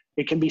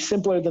 It can be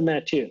simpler than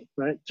that too,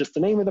 right? Just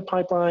the name of the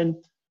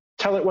pipeline,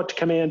 tell it what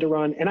command to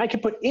run, and I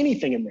could put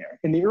anything in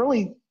there. In the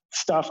early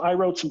stuff, I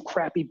wrote some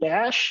crappy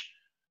bash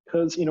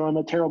because I'm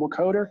a terrible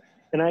coder,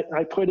 and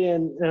I put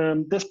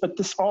in this, but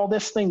all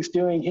this thing's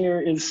doing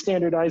here is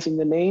standardizing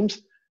the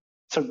names.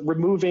 So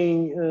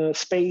removing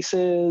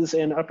spaces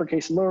and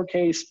uppercase and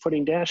lowercase,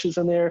 putting dashes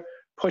in there,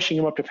 pushing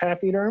them up to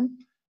Pachyderm.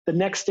 The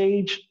next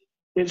stage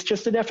is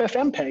just an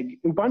FFmpeg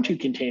Ubuntu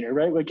container,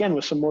 right? Again,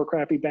 with some more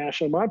crappy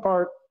bash on my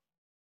part.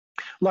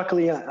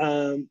 Luckily,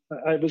 I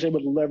was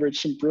able to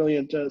leverage some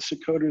brilliant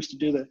coders to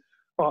do the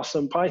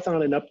awesome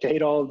Python and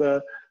update all of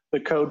the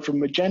code from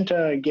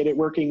Magenta and get it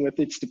working with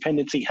its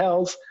dependency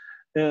hells.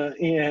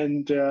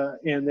 And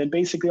then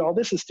basically all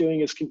this is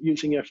doing is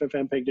using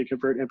FFmpeg to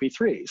convert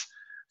MP3s.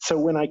 So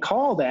when I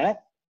call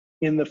that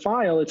in the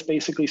file, it's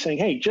basically saying,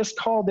 hey, just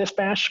call this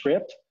bash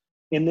script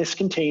in this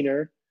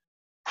container,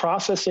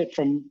 process it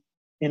from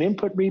an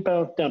input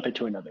repo, dump it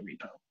to another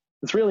repo.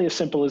 It's really as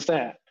simple as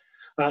that.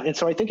 And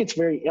so I think it's a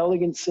very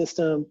elegant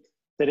system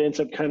that ends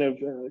up kind of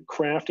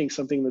crafting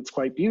something that's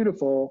quite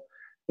beautiful.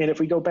 And if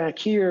we go back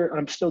here,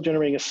 I'm still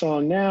generating a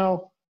song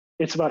now.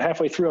 It's about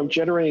halfway through. I'm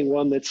generating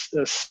one that's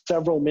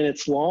several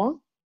minutes long.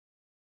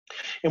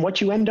 And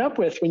what you end up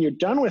with when you're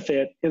done with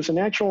it is an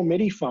actual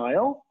MIDI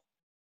file.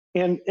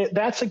 And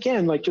that's,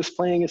 again, like just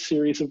playing a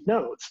series of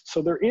notes.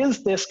 So there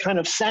is this kind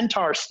of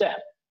centaur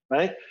step,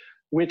 right?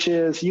 Which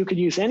is you could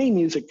use any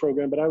music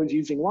program, but I was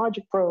using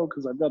Logic Pro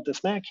because I've got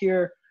this Mac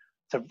here.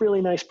 It's a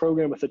really nice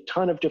program with a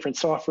ton of different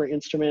software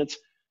instruments.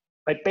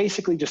 I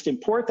basically just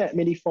import that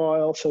MIDI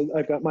file. So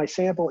I've got my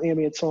sample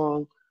ambient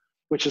song,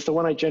 which is the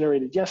one I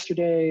generated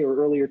yesterday or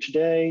earlier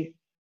today,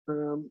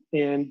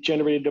 and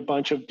generated a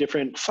bunch of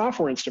different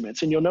software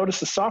instruments. And you'll notice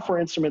the software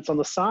instruments on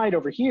the side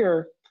over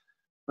here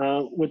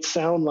would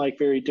sound like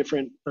very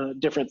different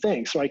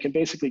things. So I can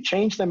basically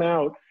change them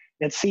out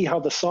and see how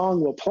the song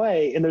will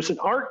play. And there's an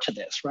art to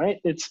this, right?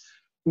 It's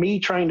me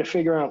trying to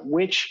figure out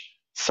which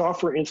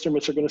software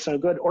instruments are going to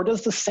sound good, or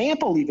does the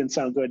sample even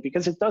sound good?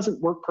 Because it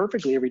doesn't work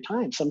perfectly every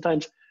time.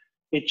 Sometimes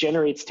it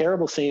generates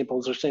terrible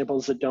samples or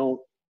samples that don't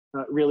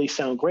really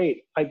sound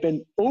great. I've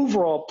been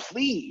overall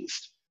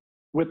pleased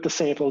with the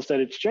samples that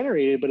it's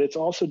generated, but it's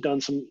also done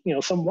some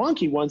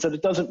wonky ones that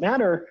it doesn't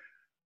matter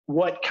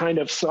what kind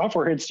of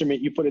software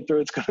instrument you put it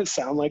through, it's going to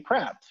sound like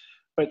crap.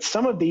 But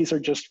some of these are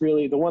just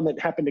really, the one that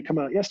happened to come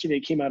out yesterday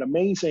came out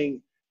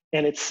amazing,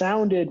 and it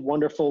sounded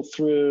wonderful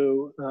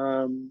through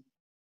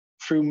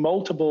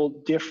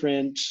multiple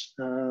different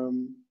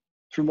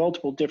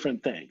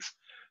things.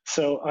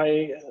 So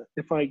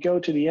if I go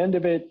to the end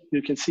of it,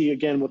 you can see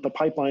again what the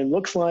pipeline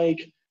looks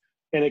like,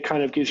 and it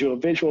kind of gives you a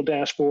visual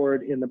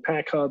dashboard in the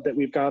Pack Hub that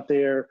we've got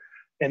there.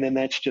 And then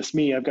that's just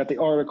me. I've got the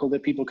article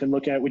that people can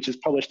look at, which is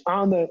published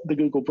on the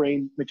Google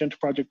Brain Magenta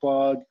Project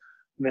blog.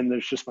 And then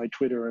there's just my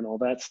Twitter and all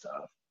that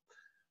stuff.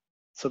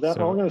 So I'm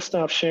going to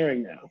stop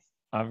sharing now.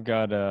 I've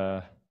got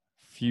a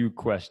few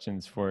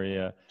questions for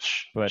you.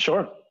 But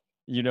sure.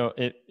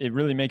 It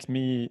really makes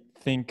me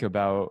think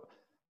about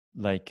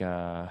like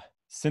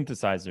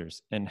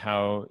synthesizers and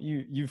how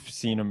you've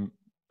seen them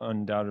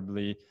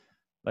undoubtedly.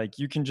 Like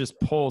you can just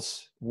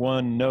pulse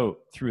one note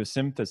through a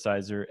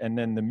synthesizer, and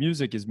then the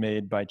music is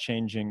made by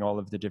changing all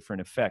of the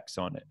different effects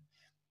on it.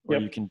 Or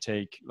you can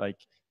take, like,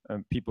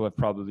 people have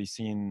probably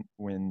seen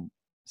when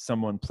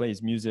someone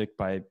plays music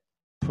by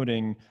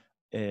putting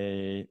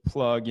a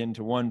plug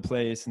into one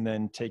place and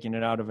then taking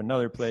it out of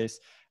another place.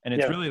 And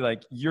it's really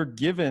like you're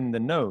given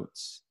the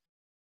notes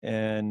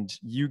and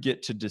you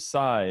get to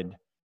decide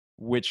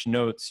which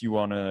notes you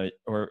want to,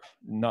 or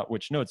not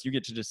which notes, you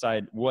get to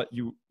decide what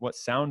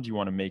sound you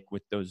want to make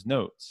with those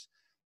notes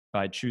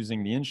by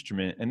choosing the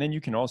instrument. And then you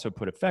can also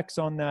put effects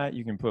on that.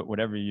 You can put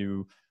whatever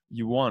you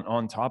want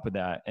on top of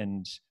that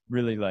and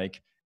really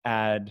like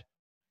add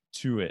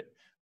to it.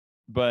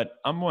 But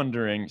I'm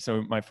wondering,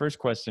 so my first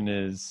question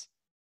is,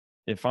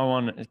 if I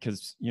want,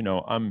 because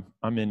I'm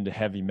into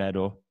heavy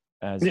metal,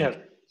 as you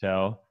can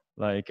tell,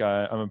 like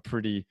I'm a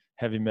pretty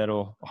heavy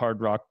metal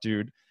hard rock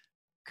dude.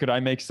 Could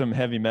I make some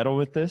heavy metal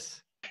with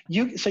this?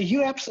 So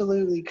you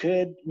absolutely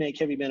could make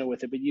heavy metal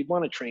with it, but you'd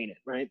want to train it,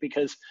 right?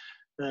 Because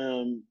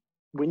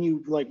when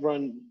you like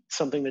run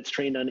something that's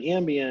trained on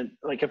ambient,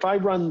 like if I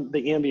run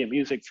the ambient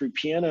music through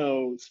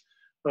pianos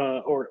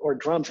or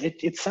drums,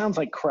 it sounds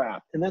like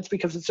crap, and that's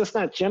because it's just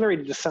not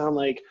generated to sound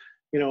like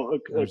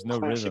there's no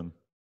classic rhythm.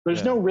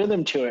 There's no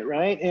rhythm to it,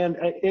 right? And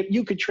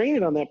you could train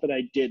it on that, but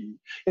I didn't.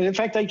 And in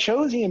fact, I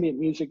chose ambient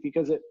music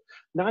because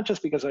not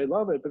just because I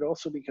love it, but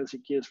also because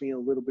it gives me a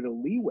little bit of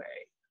leeway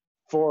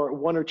for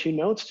one or two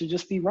notes to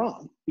just be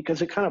wrong,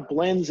 because it kind of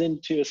blends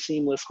into a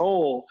seamless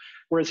whole.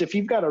 Whereas if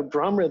you've got a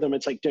drum rhythm,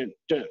 it's like dun,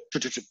 dun,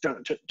 dun, dun,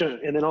 dun, dun, dun,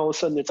 and then all of a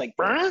sudden it's like,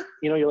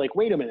 you're like,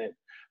 wait a minute,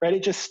 right?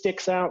 It just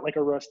sticks out like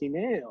a rusty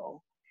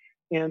nail.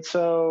 And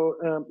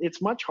so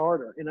it's much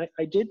harder. And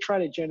I did try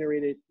to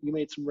generate it. You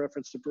made some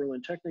reference to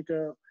Berlin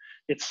Technica.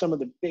 It's some of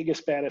the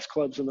biggest, baddest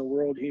clubs in the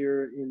world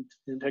here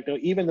in techno.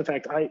 Even the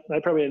fact I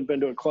probably hadn't been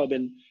to a club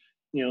in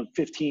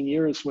 15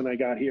 years when I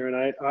got here.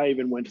 And I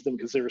even went to them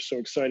because they were so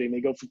exciting.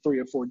 They go for 3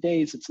 or 4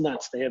 days. It's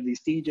nuts. They have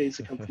these DJs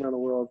that come from around the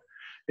world.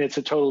 It's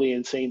a totally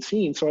insane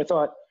scene. So I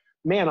thought,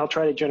 man, I'll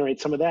try to generate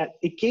some of that.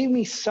 It gave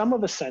me some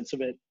of a sense of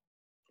it,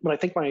 but I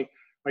think my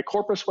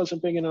corpus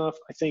wasn't big enough.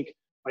 I think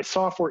my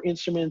software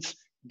instruments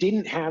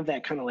didn't have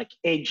that kind of like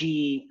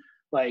edgy,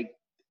 like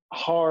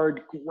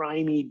hard,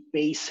 grimy,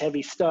 bass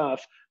heavy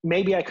stuff.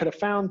 Maybe I could have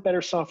found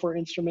better software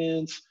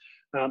instruments.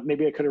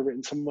 Maybe I could have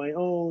written some of my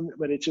own,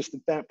 but it's just at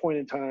that point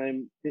in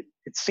time, it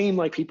seemed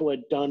like people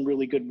had done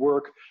really good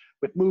work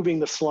with moving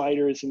the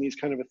sliders and these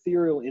kind of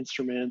ethereal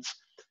instruments.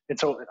 And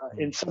so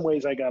in some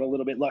ways I got a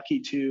little bit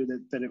lucky too,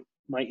 that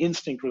my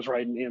instinct was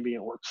right and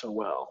ambient worked so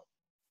well.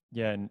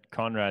 Yeah, and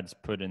Conrad's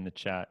put in the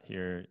chat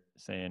here,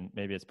 saying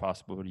maybe it's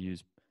possible to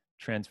use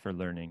transfer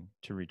learning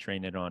to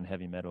retrain it on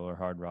heavy metal or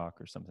hard rock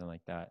or something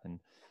like that. And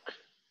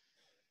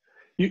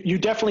you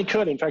definitely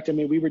could. In fact, I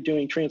mean, we were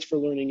doing transfer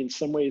learning in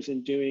some ways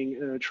in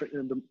doing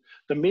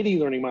the MIDI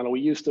learning model.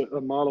 We used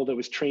a model that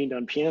was trained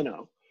on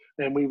piano,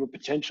 and we were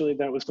potentially,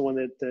 that was the one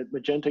that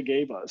Magenta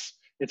gave us.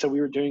 And so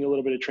we were doing a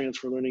little bit of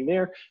transfer learning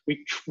there.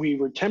 We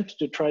were tempted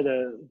to try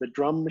the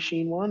drum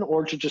machine one,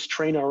 or to just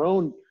train our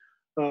own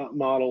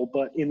model,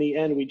 but in the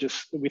end,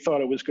 we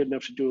thought it was good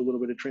enough to do a little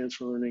bit of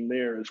transfer learning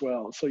there as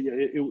well. So yeah,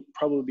 it would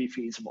probably be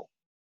feasible.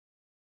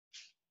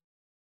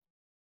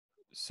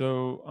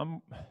 So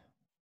I'm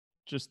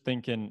just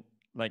thinking,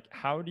 like,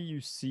 how do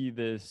you see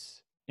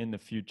this in the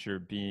future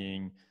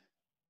being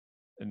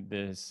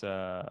this,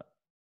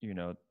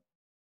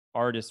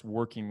 artists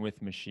working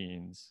with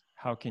machines?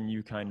 How can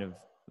you kind of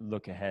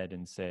look ahead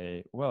and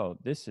say, well,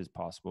 this is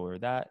possible or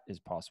that is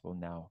possible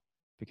now?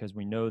 Because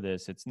we know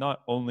this, it's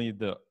not only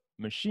the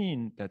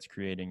machine that's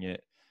creating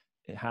it,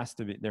 there has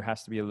to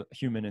be a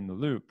human in the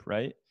loop,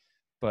 right?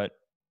 But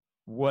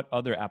what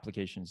other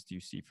applications do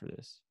you see for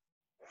this?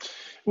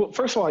 Well,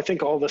 first of all, I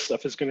think all this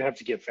stuff is going to have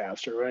to get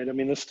faster, right? I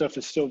mean, this stuff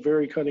is still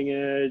very cutting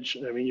edge.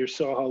 I mean, you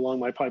saw how long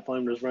my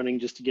pipeline was running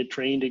just to get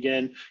trained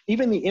again.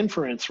 Even the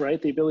inference,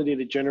 right? The ability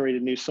to generate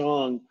a new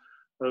song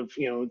of,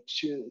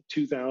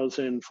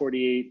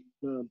 2,048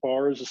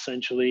 bars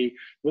essentially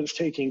was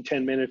taking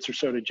 10 minutes or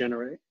so to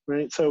generate,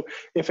 right? So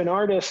if an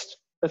artist,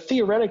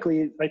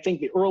 theoretically, I think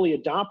the early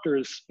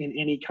adopters in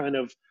any kind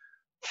of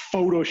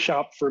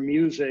Photoshop for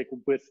music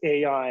with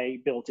AI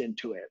built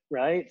into it,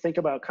 right? Think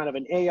about kind of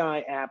an AI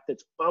app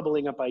that's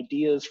bubbling up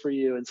ideas for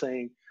you and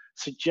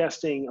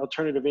suggesting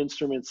alternative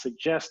instruments,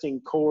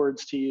 suggesting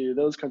chords to you,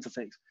 those kinds of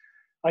things.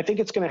 I think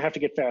it's going to have to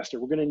get faster.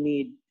 We're going to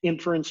need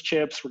inference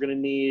chips. We're going to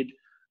need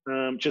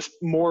just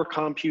more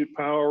compute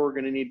power. We're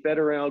going to need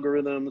better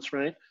algorithms,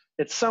 right?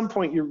 At some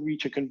point, you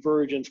reach a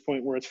convergence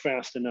point where it's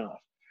fast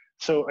enough.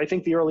 So I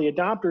think the early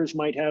adopters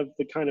might have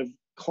the kind of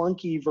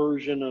clunky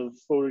version of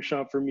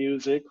Photoshop for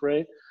music,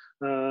 right?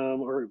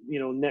 Or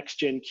next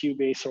gen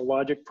Cubase or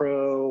Logic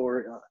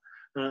Pro,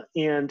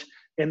 and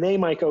they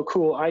might go,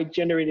 cool, I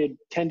generated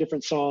 10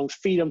 different songs,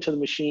 feed them to the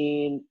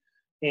machine,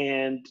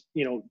 and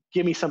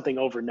give me something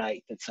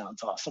overnight that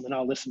sounds awesome, and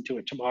I'll listen to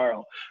it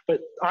tomorrow.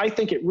 But I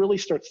think it really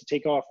starts to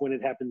take off when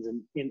it happens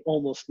in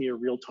almost near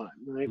real time,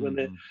 right?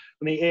 Mm-hmm.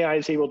 When the AI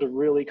is able to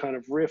really kind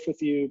of riff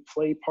with you,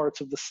 play parts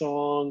of the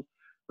song,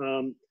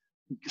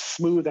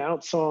 smooth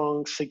out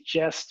songs,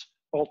 suggest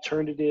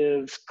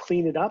alternatives,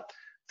 clean it up.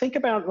 Think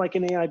about like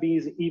an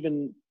AIB's,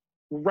 even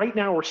right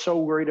now we're so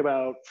worried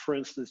about, for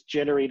instance,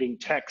 generating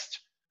text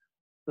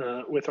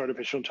with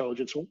artificial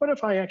intelligence. Well, what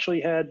if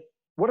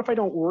I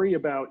don't worry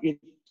about it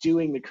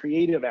doing the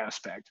creative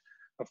aspect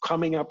of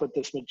coming up with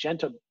this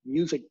Magenta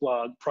music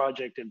blog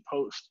project in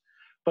post,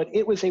 but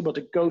it was able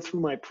to go through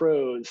my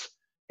prose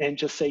and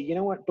just say, you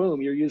know what,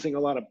 boom, you're using a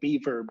lot of be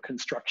verb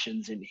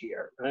constructions in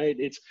here, right?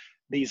 It's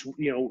these,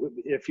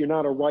 if you're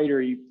not a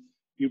writer, you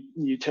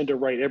tend to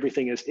write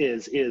everything as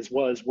is,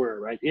 was, were,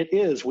 right? It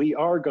is, we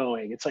are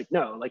going. It's like,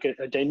 no, like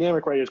a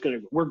dynamic writer is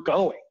we're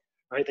going,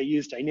 right? They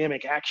use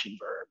dynamic action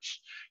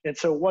verbs. And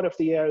so what if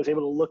the AI was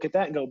able to look at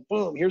that and go,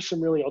 boom, here's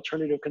some really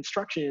alternative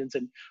constructions,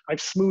 and I've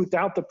smoothed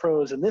out the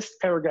prose, and this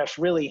paragraph's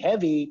really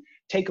heavy,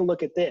 take a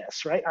look at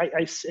this, right?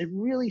 I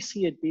really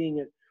see it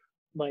being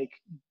like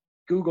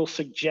Google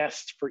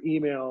Suggest for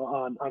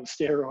email on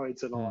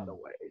steroids in a lot of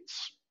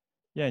ways.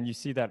 Yeah, and you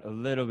see that a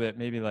little bit,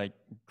 maybe like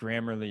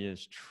Grammarly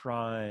is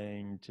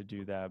trying to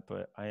do that,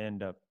 but I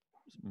end up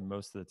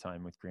most of the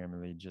time with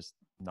Grammarly just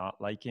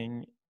not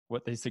liking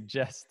what they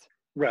suggest.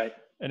 Right.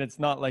 And it's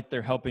not like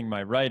they're helping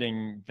my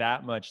writing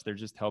that much. They're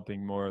just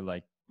helping more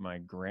like my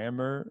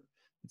grammar.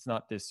 It's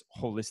not this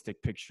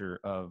holistic picture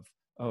of,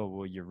 oh,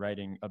 well, you're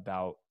writing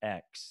about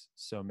X,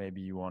 so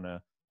maybe you want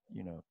to,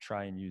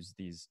 try and use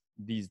these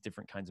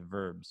different kinds of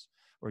verbs,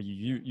 or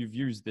you've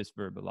used this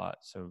verb a lot,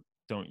 so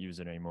don't use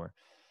it anymore.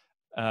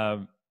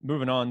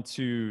 Moving on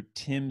to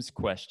Tim's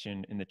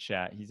question in the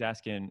chat. He's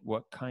asking,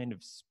 what kind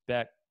of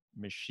spec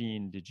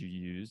machine did you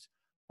use,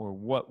 or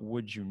what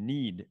would you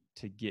need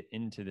to get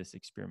into this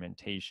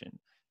experimentation?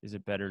 Is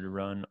it better to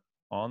run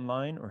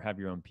online or have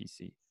your own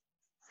PC?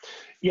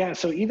 Yeah,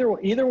 so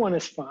either one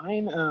is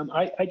fine.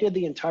 I did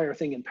the entire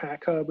thing in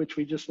PackHub, which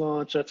we just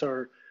launched. That's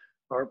our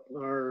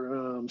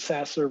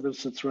SaaS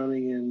service that's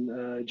running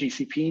in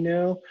GCP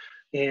now.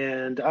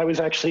 And I was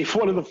actually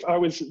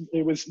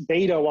it was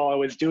beta while I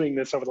was doing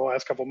this over the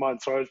last couple of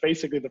months. So I was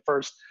basically the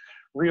first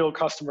real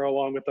customer,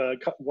 along with a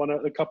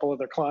couple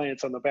other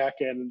clients on the back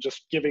end, and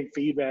just giving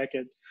feedback.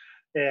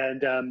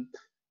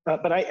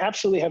 But I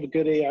absolutely have a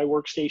good AI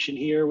workstation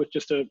here with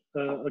just a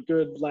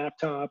good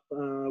laptop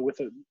with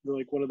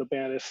like one of the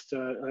baddest,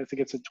 I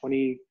think it's a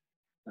 2040,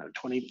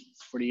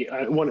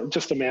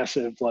 just a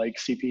massive like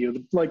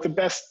CPU, like the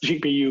best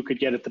GPU you could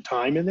get at the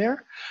time in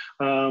there,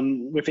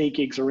 with 8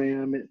 gigs of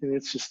RAM. And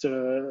it's just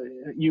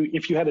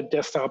if you had a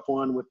desktop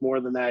one with more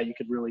than that, you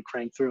could really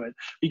crank through it.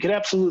 You could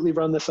absolutely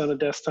run this on a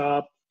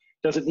desktop.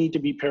 Doesn't need to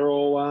be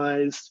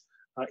parallelized.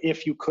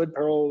 If you could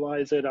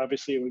parallelize it,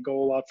 obviously it would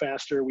go a lot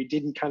faster. We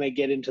didn't kind of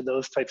get into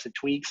those types of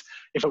tweaks.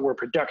 If it were a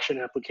production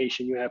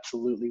application, you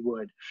absolutely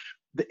would.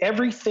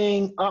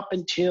 Everything up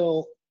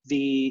until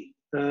the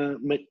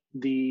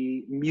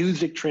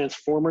music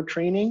transformer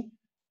training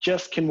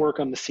just can work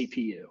on the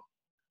CPU.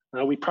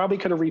 We probably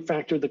could have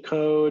refactored the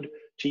code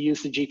to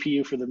use the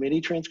GPU for the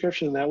MIDI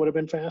transcription, and that would have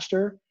been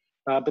faster.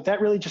 But that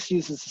really just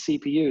uses the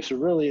CPU. So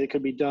really it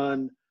could be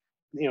done,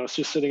 it's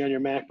just sitting on your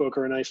MacBook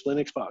or a nice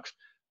Linux box.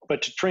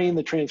 But to train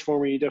the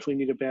transformer, you definitely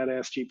need a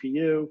badass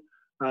GPU,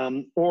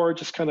 or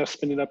just kind of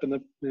spin it up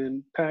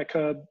in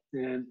Pachyderm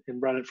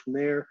and run it from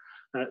there.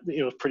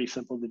 It's pretty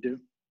simple to do.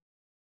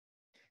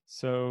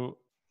 So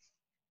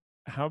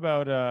how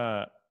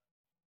about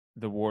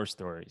the war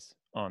stories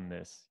on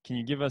this? Can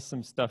you give us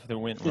some stuff that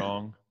went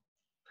wrong?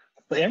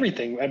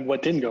 Everything and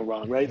what didn't go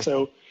wrong, right?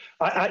 So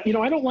I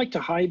don't like to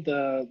hide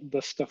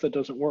the stuff that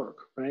doesn't work,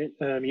 right?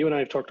 You and I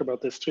have talked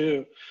about this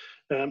too.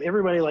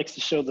 Everybody likes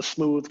to show the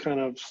smooth kind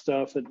of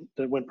stuff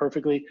that went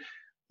perfectly.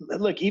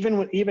 Look,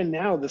 even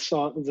now,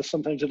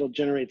 sometimes it'll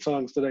generate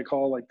songs that I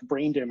call like the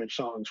brain damage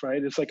songs,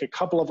 right? It's like a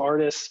couple of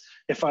artists,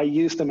 if I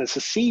use them as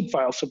a seed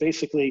file. So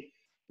basically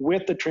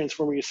with the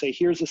transformer, you say,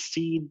 here's a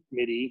seed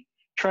MIDI,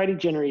 try to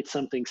generate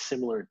something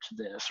similar to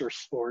this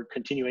or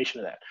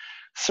continuation of that.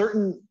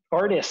 Certain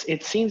artists,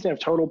 it seems to have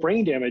total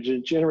brain damage and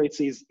it generates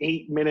these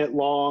 8-minute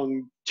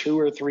long 2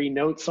 or 3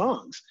 note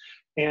songs.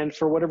 And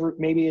for whatever,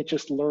 maybe it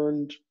just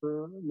learned,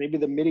 maybe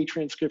the MIDI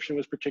transcription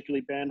was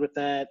particularly bad with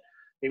that.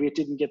 Maybe it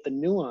didn't get the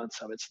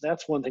nuance of it. So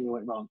that's one thing that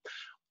went wrong.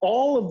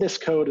 All of this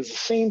code is the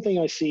same thing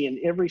I see in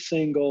every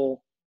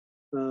single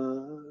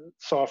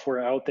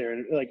software out there.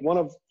 And like one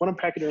of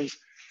Pachyderm's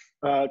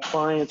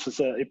clients is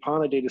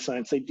Ipana Data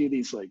Science. They do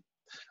these like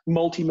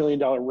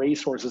multi-million-dollar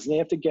racehorses, and they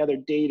have to gather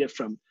data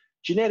from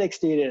genetics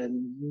data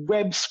and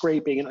web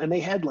scraping, and they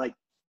had like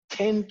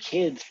 10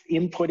 kids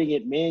inputting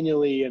it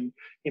manually and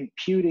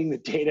imputing the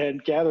data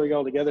and gathering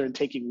all together and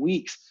taking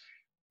weeks.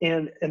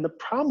 And the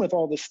problem with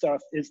all this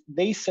stuff is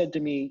they said to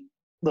me,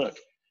 look,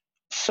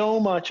 so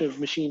much of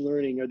machine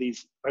learning are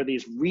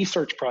these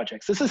research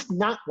projects. This is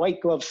not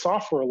white glove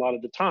software a lot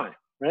of the time,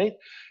 right?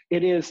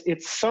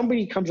 It's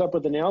somebody comes up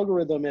with an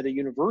algorithm at a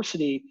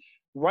university,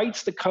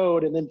 writes the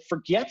code, and then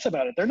forgets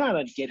about it. They're not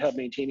on GitHub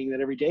maintaining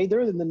that every day.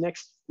 They're in the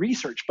next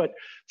research. But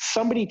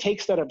somebody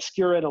takes that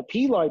obscure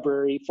NLP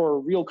library for a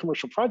real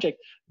commercial project,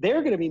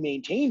 they're going to be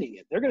maintaining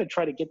it. They're going to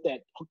try to get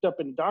that hooked up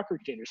in a Docker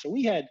container. So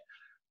we had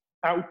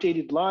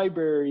outdated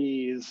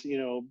libraries,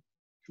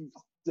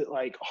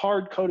 like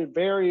hard-coded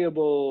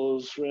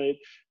variables, right?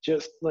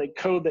 Just like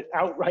code that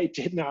outright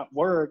did not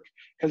work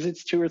because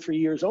it's 2 or 3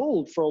 years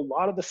old for a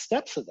lot of the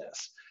steps of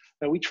this.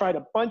 And we tried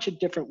a bunch of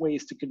different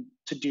ways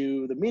to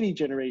do the MIDI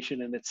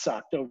generation, and it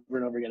sucked over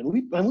and over again.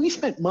 And we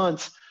spent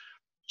months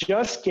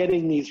just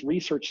getting these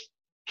research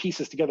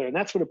pieces together. And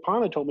that's what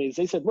Ipana told me, is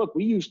they said, look,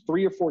 we used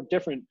 3 or 4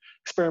 different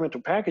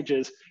experimental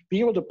packages, be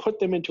able to put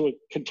them into a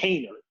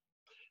container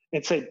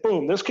and say,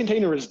 boom, this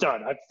container is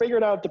done. I've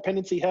figured out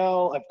dependency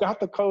hell. I've got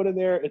the code in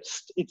there.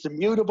 It's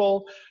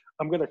immutable.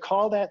 I'm going to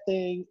call that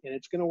thing and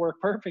it's going to work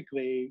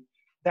perfectly.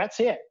 That's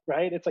it,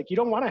 right? It's like, you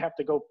don't want to have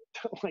to go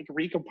like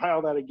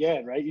recompile that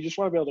again, right? You just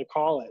want to be able to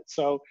call it.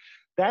 So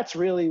that's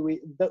really,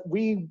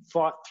 we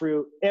fought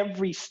through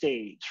every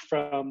stage,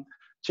 from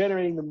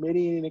generating the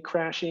MIDI and it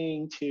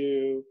crashing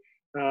to,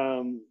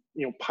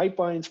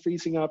 pipelines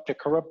freezing up, to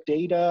corrupt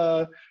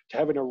data, to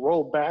having to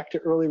roll back to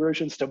early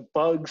versions, to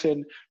bugs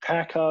in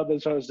PackHub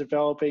as I was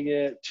developing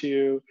it,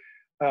 to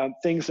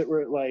things that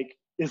were like,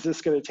 is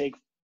this going to take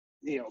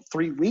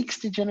 3 weeks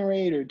to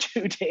generate or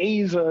 2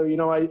 days?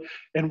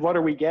 And what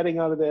are we getting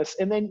out of this?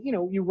 And then,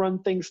 you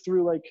run things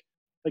through like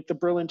the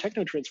Berlin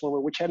Techno Transformer,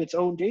 which had its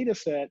own data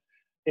set,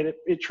 and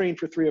it trained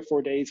for 3 or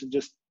 4 days and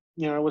just,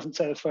 I wasn't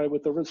satisfied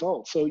with the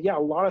results. So yeah, a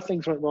lot of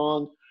things went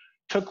wrong,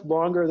 took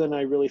longer than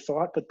I really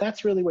thought, but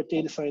that's really what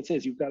data science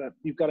is. You've got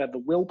to have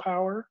the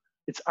willpower.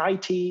 It's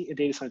IT and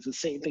data science, the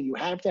same thing. You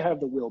have to have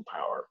the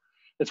willpower.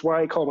 That's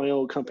why I call my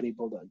old company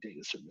Bulldog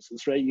Data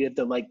Services, right? You have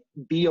to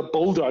be a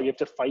bulldog. You have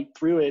to fight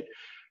through it.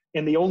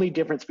 And the only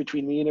difference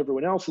between me and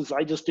everyone else is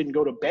I just didn't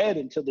go to bed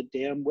until the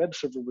damn web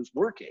server was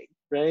working,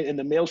 right? And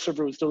the mail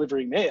server was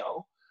delivering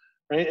mail,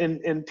 right?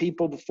 And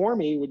people before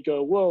me would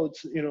go, well,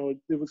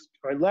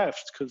 I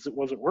left because it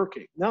wasn't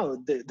working.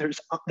 No,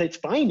 it's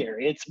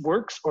binary. It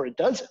works or it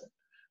doesn't.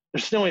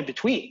 There's no in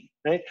between,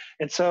 right?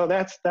 And so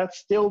that's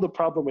still the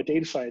problem with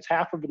data science.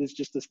 Half of it is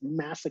just this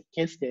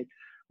masochistic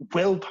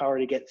willpower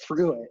to get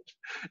through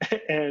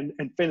it and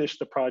finish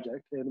the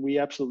project. And we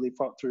absolutely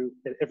fought through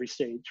at every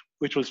stage,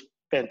 which was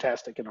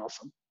fantastic and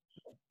awesome.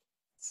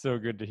 So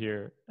good to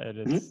hear.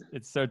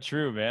 It's so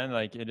true, man.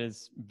 Like, it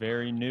is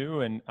very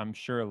new, and I'm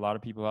sure a lot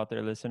of people out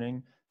there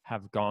listening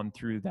have gone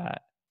through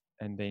that,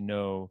 and they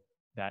know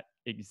that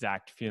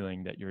exact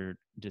feeling that you're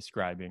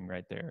describing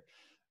right there.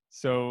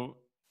 So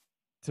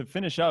to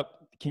finish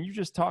up, can you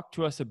just talk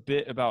to us a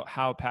bit about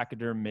how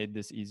Pachyderm made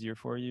this easier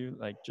for you?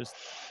 Like, just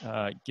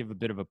give a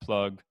bit of a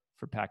plug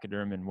for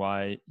Pachyderm and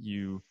why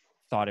you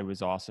thought it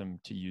was awesome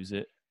to use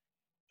it.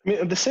 I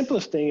mean, the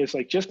simplest thing is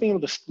like just being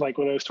able to, like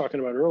what I was talking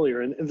about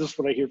earlier, and this is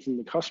what I hear from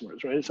the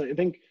customers, right? It's like, I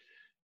think,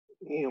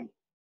 you know,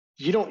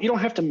 you don't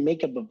have to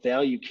make up a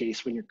value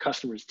case when your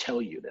customers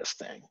tell you this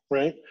thing,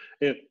 right?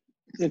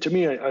 And to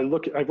me, I've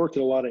worked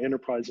at a lot of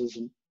enterprises,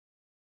 and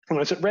when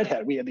I was at Red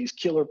Hat, we had these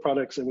killer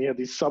products and we had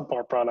these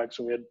subpar products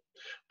and we had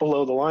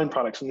below the line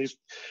products and these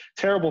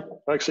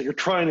terrible products that you're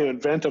trying to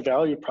invent a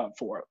value prop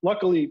for.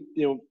 Luckily,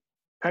 you know,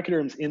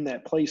 Pachyderm's in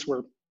that place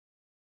where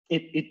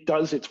it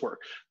does its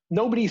work.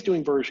 Nobody's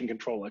doing version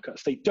control like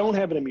us. They don't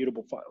have an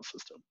immutable file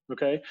system,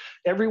 okay?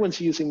 Everyone's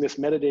using this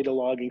metadata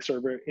logging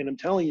server, and I'm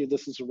telling you,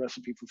 this is a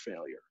recipe for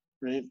failure,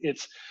 right?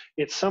 It's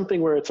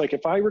something where it's like,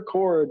 if I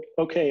record,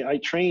 okay, I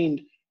trained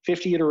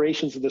 50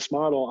 iterations of this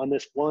model on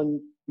this one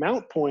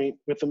mount point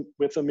with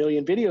a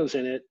million videos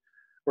in it,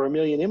 or a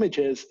million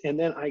images, and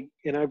then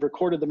I've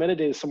recorded the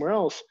metadata somewhere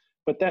else,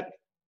 but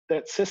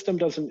that system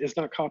is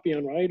not copy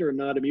on write or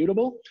not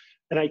immutable,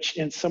 and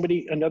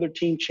another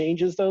team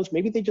changes those,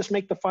 maybe they just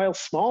make the file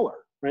smaller,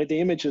 right? The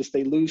images,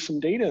 they lose some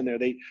data in there,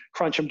 they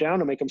crunch them down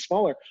to make them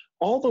smaller.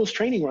 All those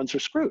training runs are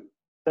screwed.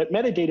 That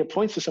metadata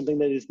points to something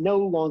that is no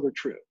longer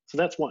true. So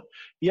that's one.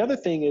 The other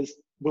thing is,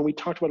 when we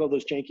talked about all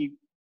those janky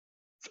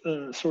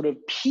sort of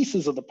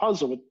pieces of the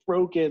puzzle with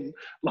broken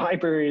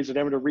libraries and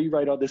having to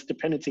rewrite all this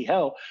dependency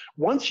hell,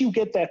 once you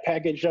get that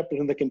packaged up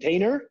in the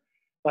container,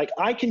 like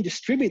I can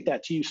distribute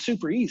that to you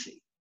super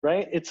easy,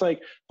 right? It's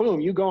like,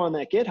 boom, you go on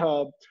that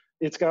GitHub,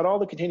 it's got all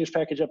the containers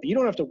packaged up. You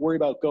don't have to worry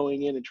about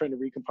going in and trying to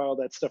recompile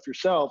that stuff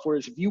yourself.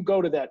 Whereas if you go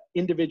to that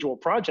individual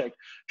project,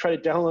 try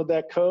to download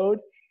that code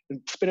and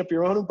spin up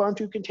your own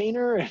Ubuntu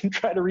container and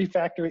try to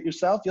refactor it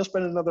yourself, you'll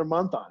spend another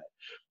month on it.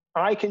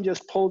 I can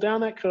just pull down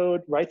that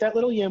code, write that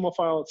little YAML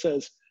file that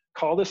says,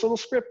 call this little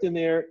script in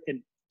there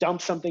and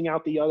dump something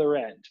out the other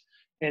end.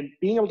 And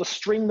being able to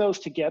string those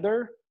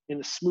together in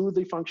a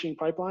smoothly functioning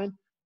pipeline,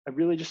 I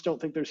really just don't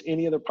think there's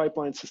any other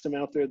pipeline system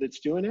out there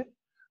that's doing it.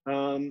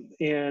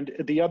 And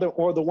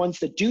the ones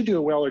that do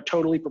it well are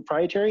totally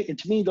proprietary. And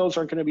to me, those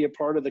aren't going to be a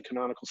part of the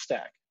canonical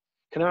stack.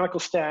 Canonical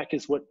stack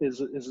is what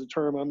is a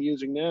term I'm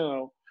using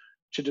now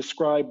to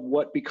describe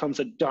what becomes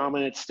a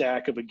dominant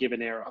stack of a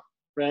given era.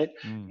 Right?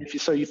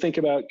 So you think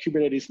about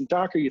Kubernetes and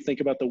Docker, you think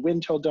about the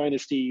Wintel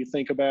dynasty, you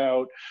think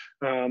about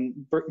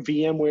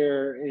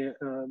VMware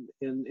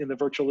in the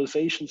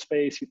virtualization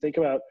space, you think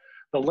about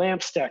the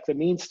LAMP stack, the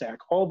mean stack,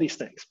 all these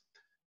things.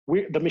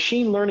 The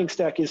machine learning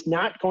stack is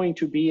not going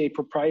to be a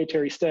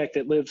proprietary stack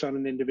that lives on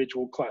an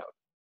individual cloud,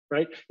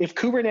 right? If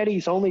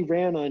Kubernetes only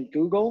ran on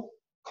Google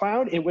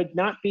Cloud, it would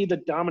not be the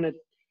dominant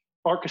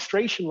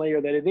orchestration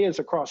layer that it is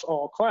across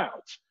all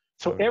clouds.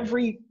 So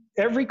every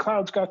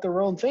cloud's got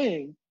their own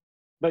thing,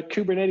 but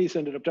Kubernetes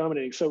ended up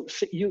dominating. So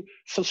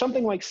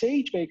something like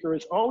SageMaker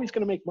is always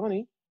going to make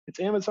money. It's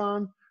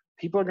Amazon.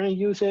 People are going to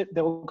use it.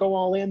 They'll go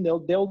all in.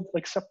 They'll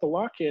accept the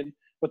lock-in.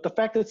 But the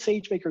fact that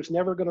SageMaker is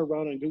never going to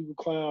run on Google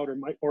Cloud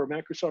or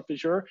Microsoft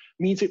Azure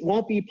means it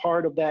won't be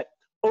part of that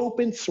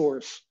open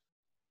source,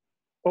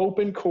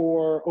 open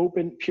core,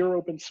 pure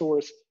open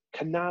source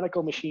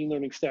canonical machine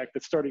learning stack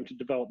that's starting to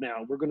develop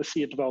now. We're going to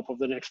see it develop over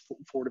the next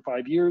 4 to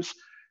 5 years.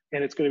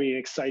 And it's going to be an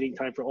exciting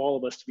time for all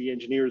of us to be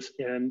engineers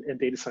and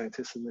data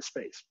scientists in this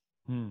space.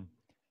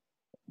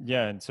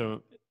 Yeah, and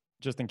so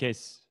just in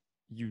case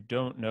you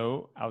don't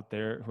know out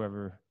there,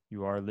 whoever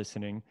you are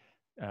listening,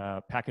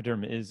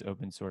 Pachyderm is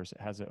open source.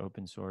 It has an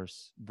open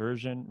source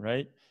version,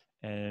 right?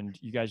 And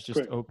you guys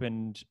just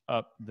opened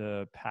up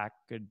the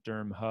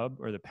Pachyderm Hub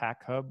or the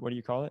Pack Hub. What do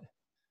you call it?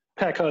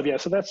 Pack Hub, yeah.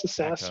 So that's the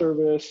SaaS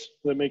service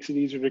that makes it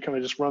easier to kind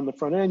of just run the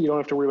front end. You don't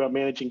have to worry about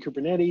managing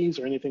Kubernetes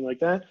or anything like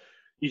that.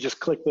 You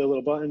just click the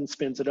little button,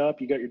 spins it up,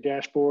 you got your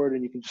dashboard,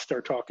 and you can just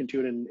start talking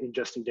to it and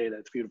ingesting data.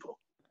 It's beautiful.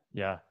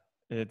 Yeah,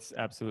 it's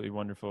absolutely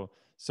wonderful.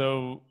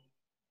 So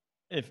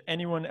if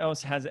anyone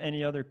else has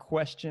any other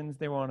questions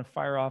they want to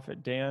fire off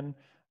at Dan,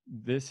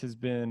 this has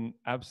been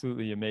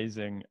absolutely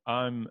amazing.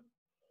 I'm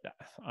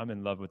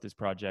in love with this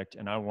project,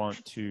 and I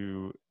want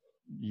to,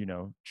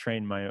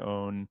 train my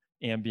own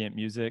ambient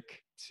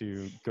music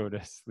to go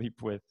to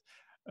sleep with.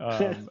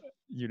 It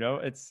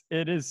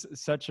is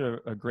such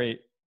a great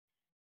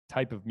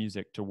type of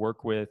music to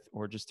work with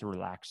or just to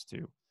relax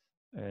to.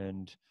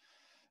 And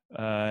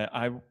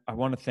I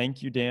want to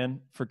thank you, Dan,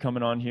 for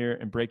coming on here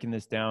and breaking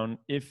this down.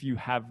 If you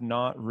have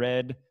not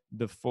read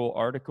the full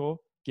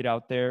article, get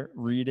out there,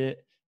 read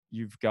it.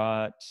 You've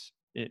got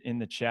it in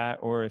the chat,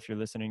 or if you're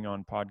listening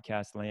on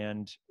podcast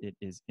land, it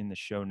is in the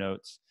show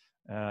notes.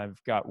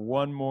 I've got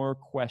one more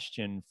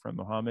question from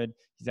Mohammed.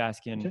 He's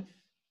asking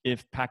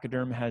if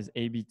Pachyderm has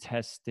A/B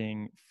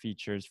testing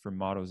features for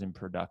models in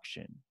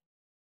production.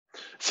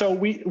 So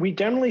we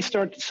generally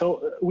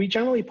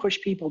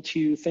push people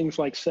to things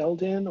like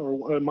Seldon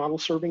or model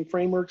serving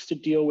frameworks to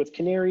deal with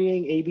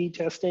canarying, A/B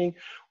testing,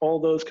 all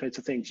those kinds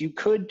of things. You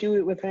could do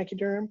it with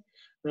Pachyderm,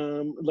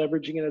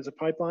 leveraging it as a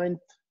pipeline,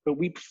 but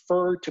we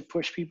prefer to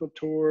push people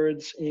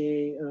towards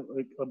a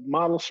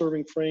model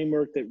serving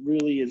framework that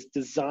really is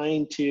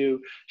designed to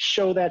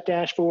show that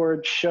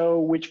dashboard, show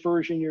which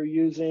version you're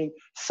using,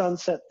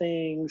 sunset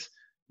things,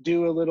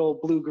 do a little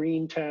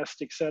blue-green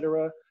test,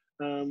 etc.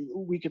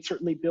 we could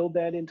certainly build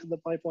that into the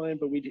pipeline,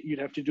 but you'd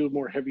have to do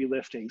more heavy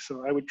lifting.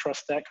 So I would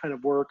trust that kind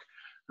of work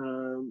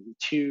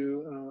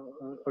to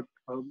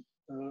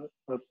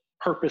a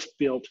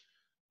purpose-built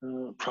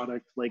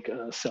product like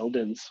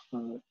Selden's.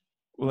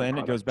 Well, and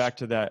it goes back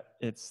to that,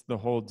 it's the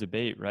whole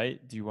debate, right?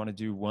 Do you want to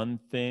do one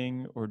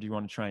thing or do you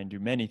want to try and do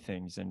many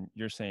things? And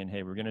you're saying,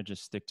 hey, we're going to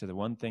just stick to the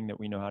one thing that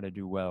we know how to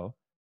do well,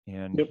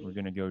 and we're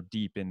going to go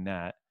deep in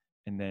that.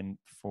 And then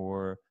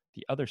for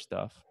the other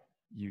stuff,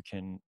 you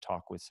can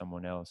talk with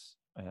someone else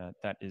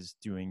that is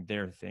doing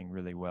their thing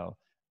really well.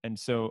 And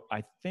so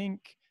I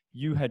think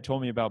you had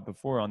told me about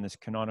before on this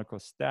canonical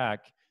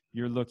stack,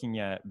 you're looking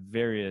at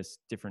various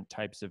different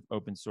types of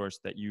open source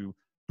that you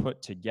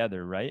put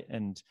together, right?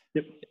 And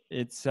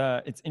it's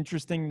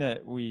interesting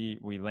that we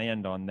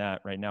land on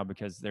that right now,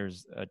 because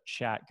there's a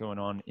chat going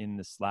on in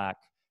the Slack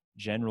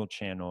general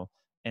channel,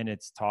 and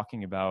it's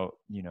talking about,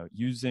 you know,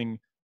 using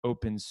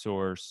open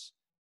source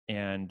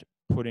and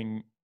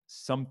putting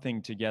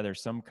something together,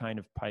 some kind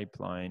of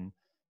pipeline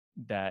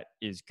that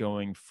is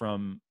going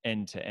from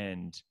end to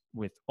end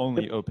with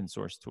only open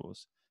source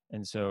tools.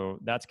 And so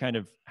that's kind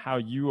of how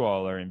you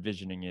all are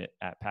envisioning it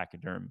at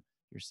Pachyderm.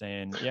 You're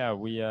saying, yeah,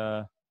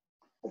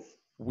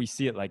 we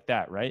see it like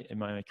that, right?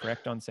 Am I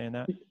correct on saying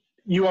that?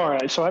 You are.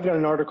 So I've got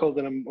an article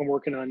that I'm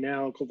working on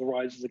now called "The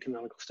Rise of the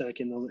Canonical Stack"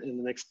 in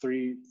the next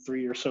three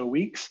or so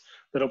weeks.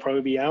 That'll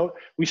probably be out.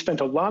 We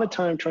spent a lot of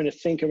time trying to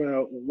think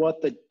about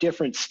what the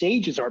different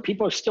stages are.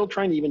 People are still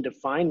trying to even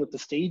define what the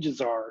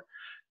stages are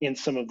in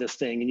some of this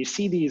thing. And you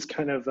see these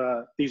kind of,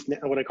 these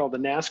what I call the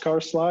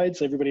NASCAR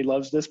slides. Everybody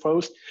loves this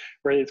post,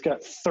 where it's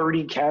got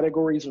 30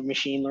 categories of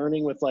machine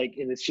learning with like,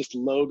 and it's just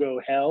logo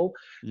hell.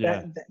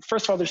 Yeah.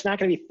 First of all, there's not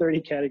gonna be 30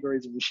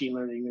 categories of machine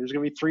learning. There's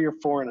gonna be 3 or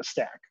 4 in a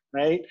stack,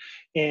 right?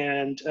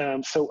 And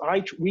so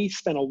we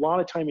spent a lot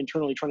of time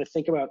internally trying to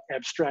think about,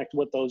 abstract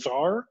what those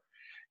are,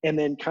 and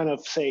then kind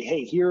of say,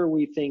 hey, here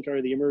we think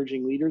are the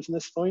emerging leaders in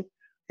this point.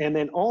 And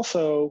then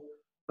also,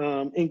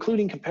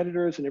 including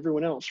competitors and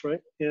everyone else, right?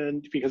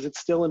 And because it's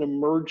still an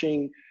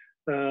emerging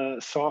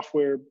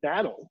software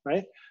battle,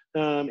 right?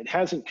 It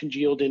hasn't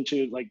congealed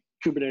into like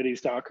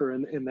Kubernetes, Docker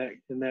in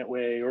that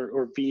way,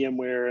 or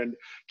VMware and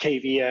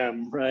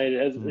KVM, right?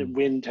 As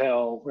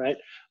Wintel, right?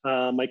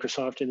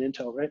 Microsoft and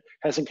Intel, right?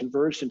 Hasn't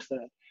converged into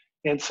that.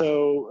 And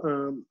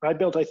so I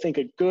built, I think,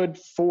 a good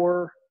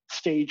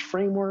 4-stage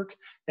framework,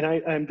 and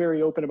I'm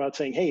very open about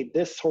saying, hey,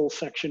 this whole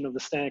section of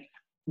the stack,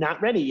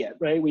 not ready yet,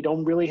 right? We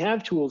don't really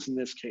have tools in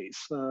this case.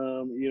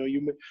 You know,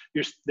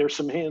 you're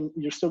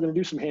still going to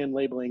do some hand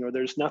labeling, or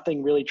there's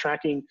nothing really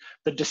tracking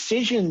the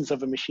decisions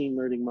of a machine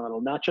learning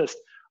model, not just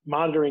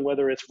monitoring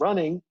whether it's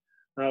running,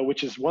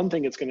 which is one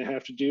thing it's going to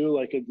have to do,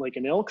 like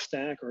an Elk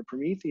stack or a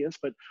Prometheus,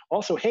 but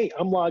also, hey,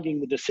 I'm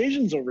logging the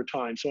decisions over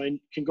time, so I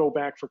can go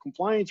back for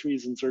compliance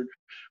reasons, or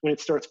when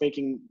it starts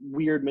making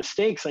weird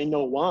mistakes, I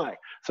know why.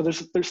 So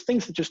there's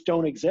things that just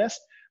don't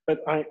exist. But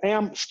I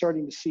am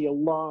starting to see a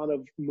lot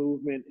of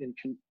movement and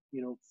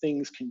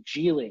things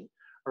congealing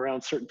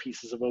around certain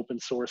pieces of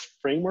open source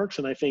frameworks,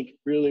 and I think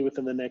really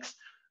within the next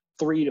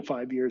 3 to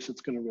 5 years,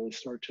 it's going to really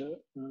start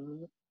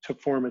to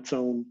form its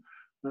own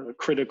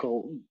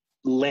critical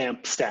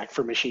lamp stack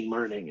for machine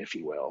learning, if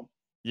you will.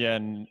 Yeah,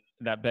 and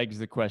that begs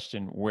the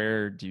question: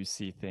 where do you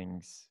see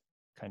things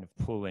kind of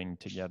pulling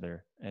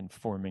together and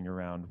forming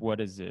around?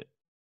 What is it?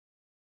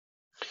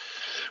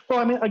 Well,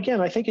 I mean,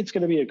 again, I think it's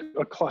going to be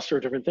a cluster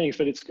of different things,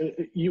 but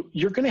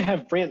you're going to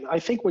have I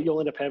think what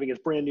you'll end up having is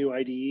brand new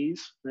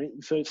IDEs, right?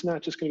 So it's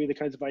not just going to be the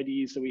kinds of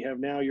IDEs that we have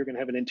now. You're going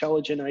to have an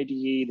intelligent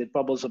IDE that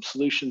bubbles up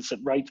solutions, that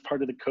writes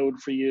part of the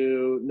code for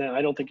you. Now,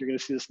 I don't think you're going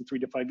to see this in 3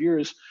 to 5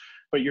 years,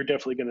 but you're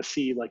definitely going to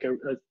see like a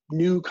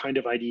new kind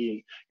of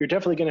IDE. You're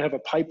definitely going to have a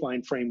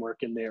pipeline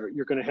framework in there.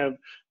 You're going to have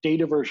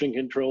data version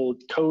control,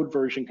 code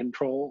version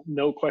control,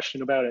 no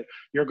question about it.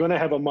 You're going to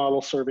have a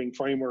model serving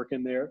framework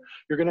in there.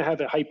 You're going to have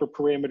a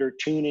hyperparameter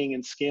tuning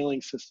and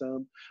scaling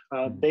system.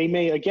 They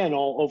may, again,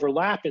 all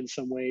overlap in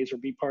some ways or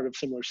be part of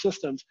similar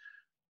systems.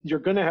 You're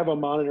going to have a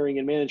monitoring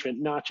and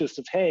management, not just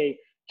of, hey,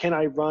 can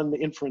I run the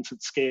inference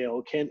at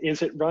scale?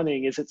 Is it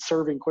running? Is it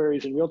serving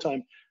queries in real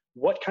time?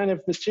 What kind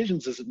of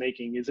decisions is it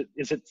making?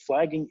 Is it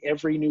flagging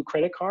every new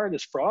credit card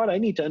as fraud? I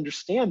need to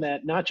understand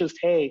that, not just,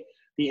 hey,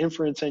 the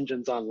inference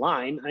engine's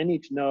online. I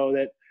need to know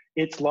that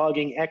it's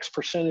logging X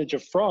percentage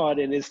of fraud,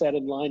 and is that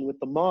in line with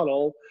the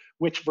model?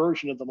 Which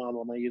version of the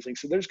model am I using?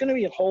 So there's going to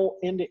be a whole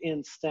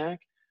end-to-end stack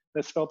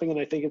that's developing, and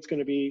I think it's going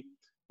to be,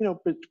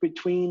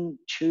 between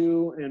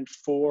 2 and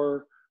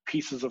 4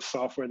 pieces of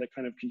software that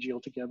kind of congeal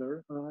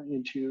together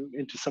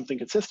into something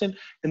consistent,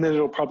 and then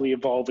it'll probably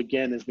evolve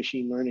again as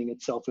machine learning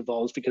itself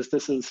evolves, because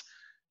this is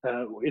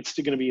it's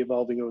going to be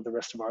evolving over the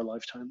rest of our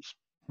lifetimes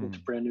into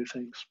brand new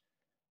things.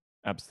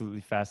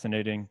 Absolutely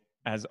fascinating.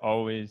 As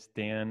always,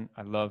 Dan,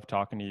 I love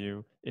talking to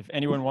you. If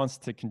anyone wants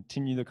to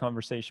continue the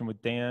conversation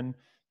with Dan,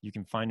 you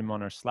can find him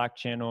on our Slack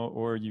channel,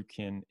 or you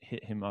can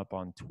hit him up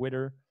on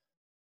Twitter.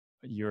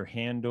 Your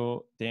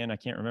handle, Dan, I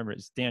can't remember.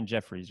 It's Dan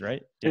Jeffries,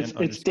 right?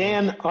 It's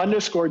Dan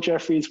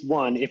 _Jeffries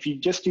 1. If you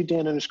just do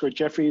Dan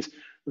 _Jeffries,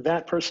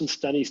 that person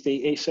studies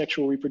the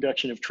asexual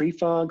reproduction of tree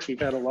frogs. We've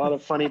had a lot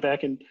of funny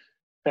back and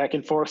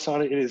forth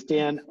on it. It is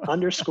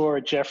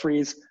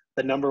Dan_Jeffries,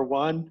 the number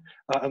 1,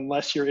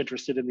 unless you're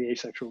interested in the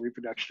asexual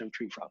reproduction of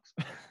tree frogs.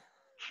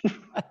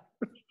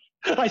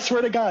 I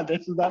swear to God,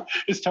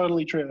 it's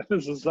totally true.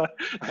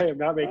 I am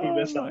not making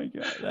this up. Oh my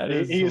God, that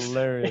is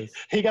hilarious.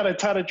 He got a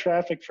ton of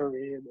traffic for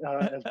me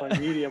as my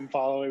Medium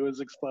following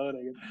was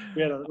exploding. And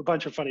we had a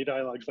bunch of funny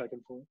dialogues back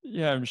and forth.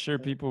 Yeah, I'm sure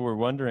people were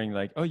wondering,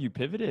 like, oh, you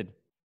pivoted.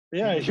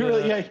 Yeah,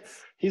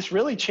 he's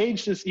really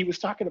changed his. He was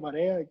talking about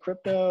AI,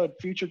 crypto, and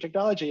future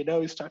technology, and now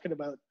he's talking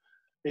about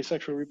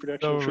asexual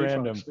reproduction. So of tree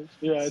random. frogs.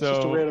 Yeah, it's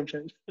just a random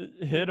change.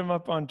 Hit him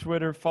up on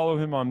Twitter. Follow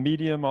him on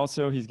Medium.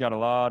 Also, he's got a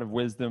lot of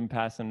wisdom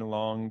passing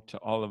along to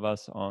all of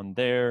us on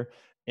there.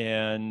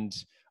 And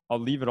I'll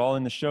leave it all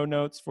in the show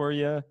notes for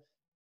you.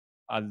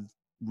 I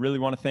really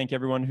want to thank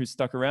everyone who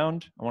stuck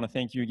around. I want to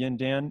thank you again,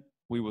 Dan.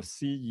 We will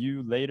see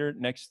you later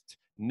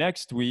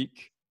next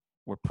week.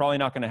 We're probably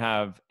not going to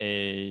have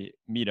a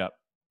meetup,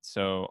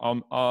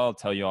 so I'll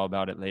tell you all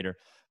about it later.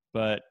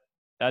 But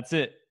that's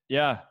it.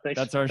 Yeah,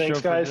 that's our show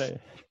for guys. today.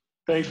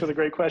 Thanks for the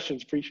great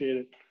questions. Appreciate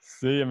it.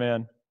 See you,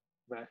 man.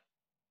 Bye.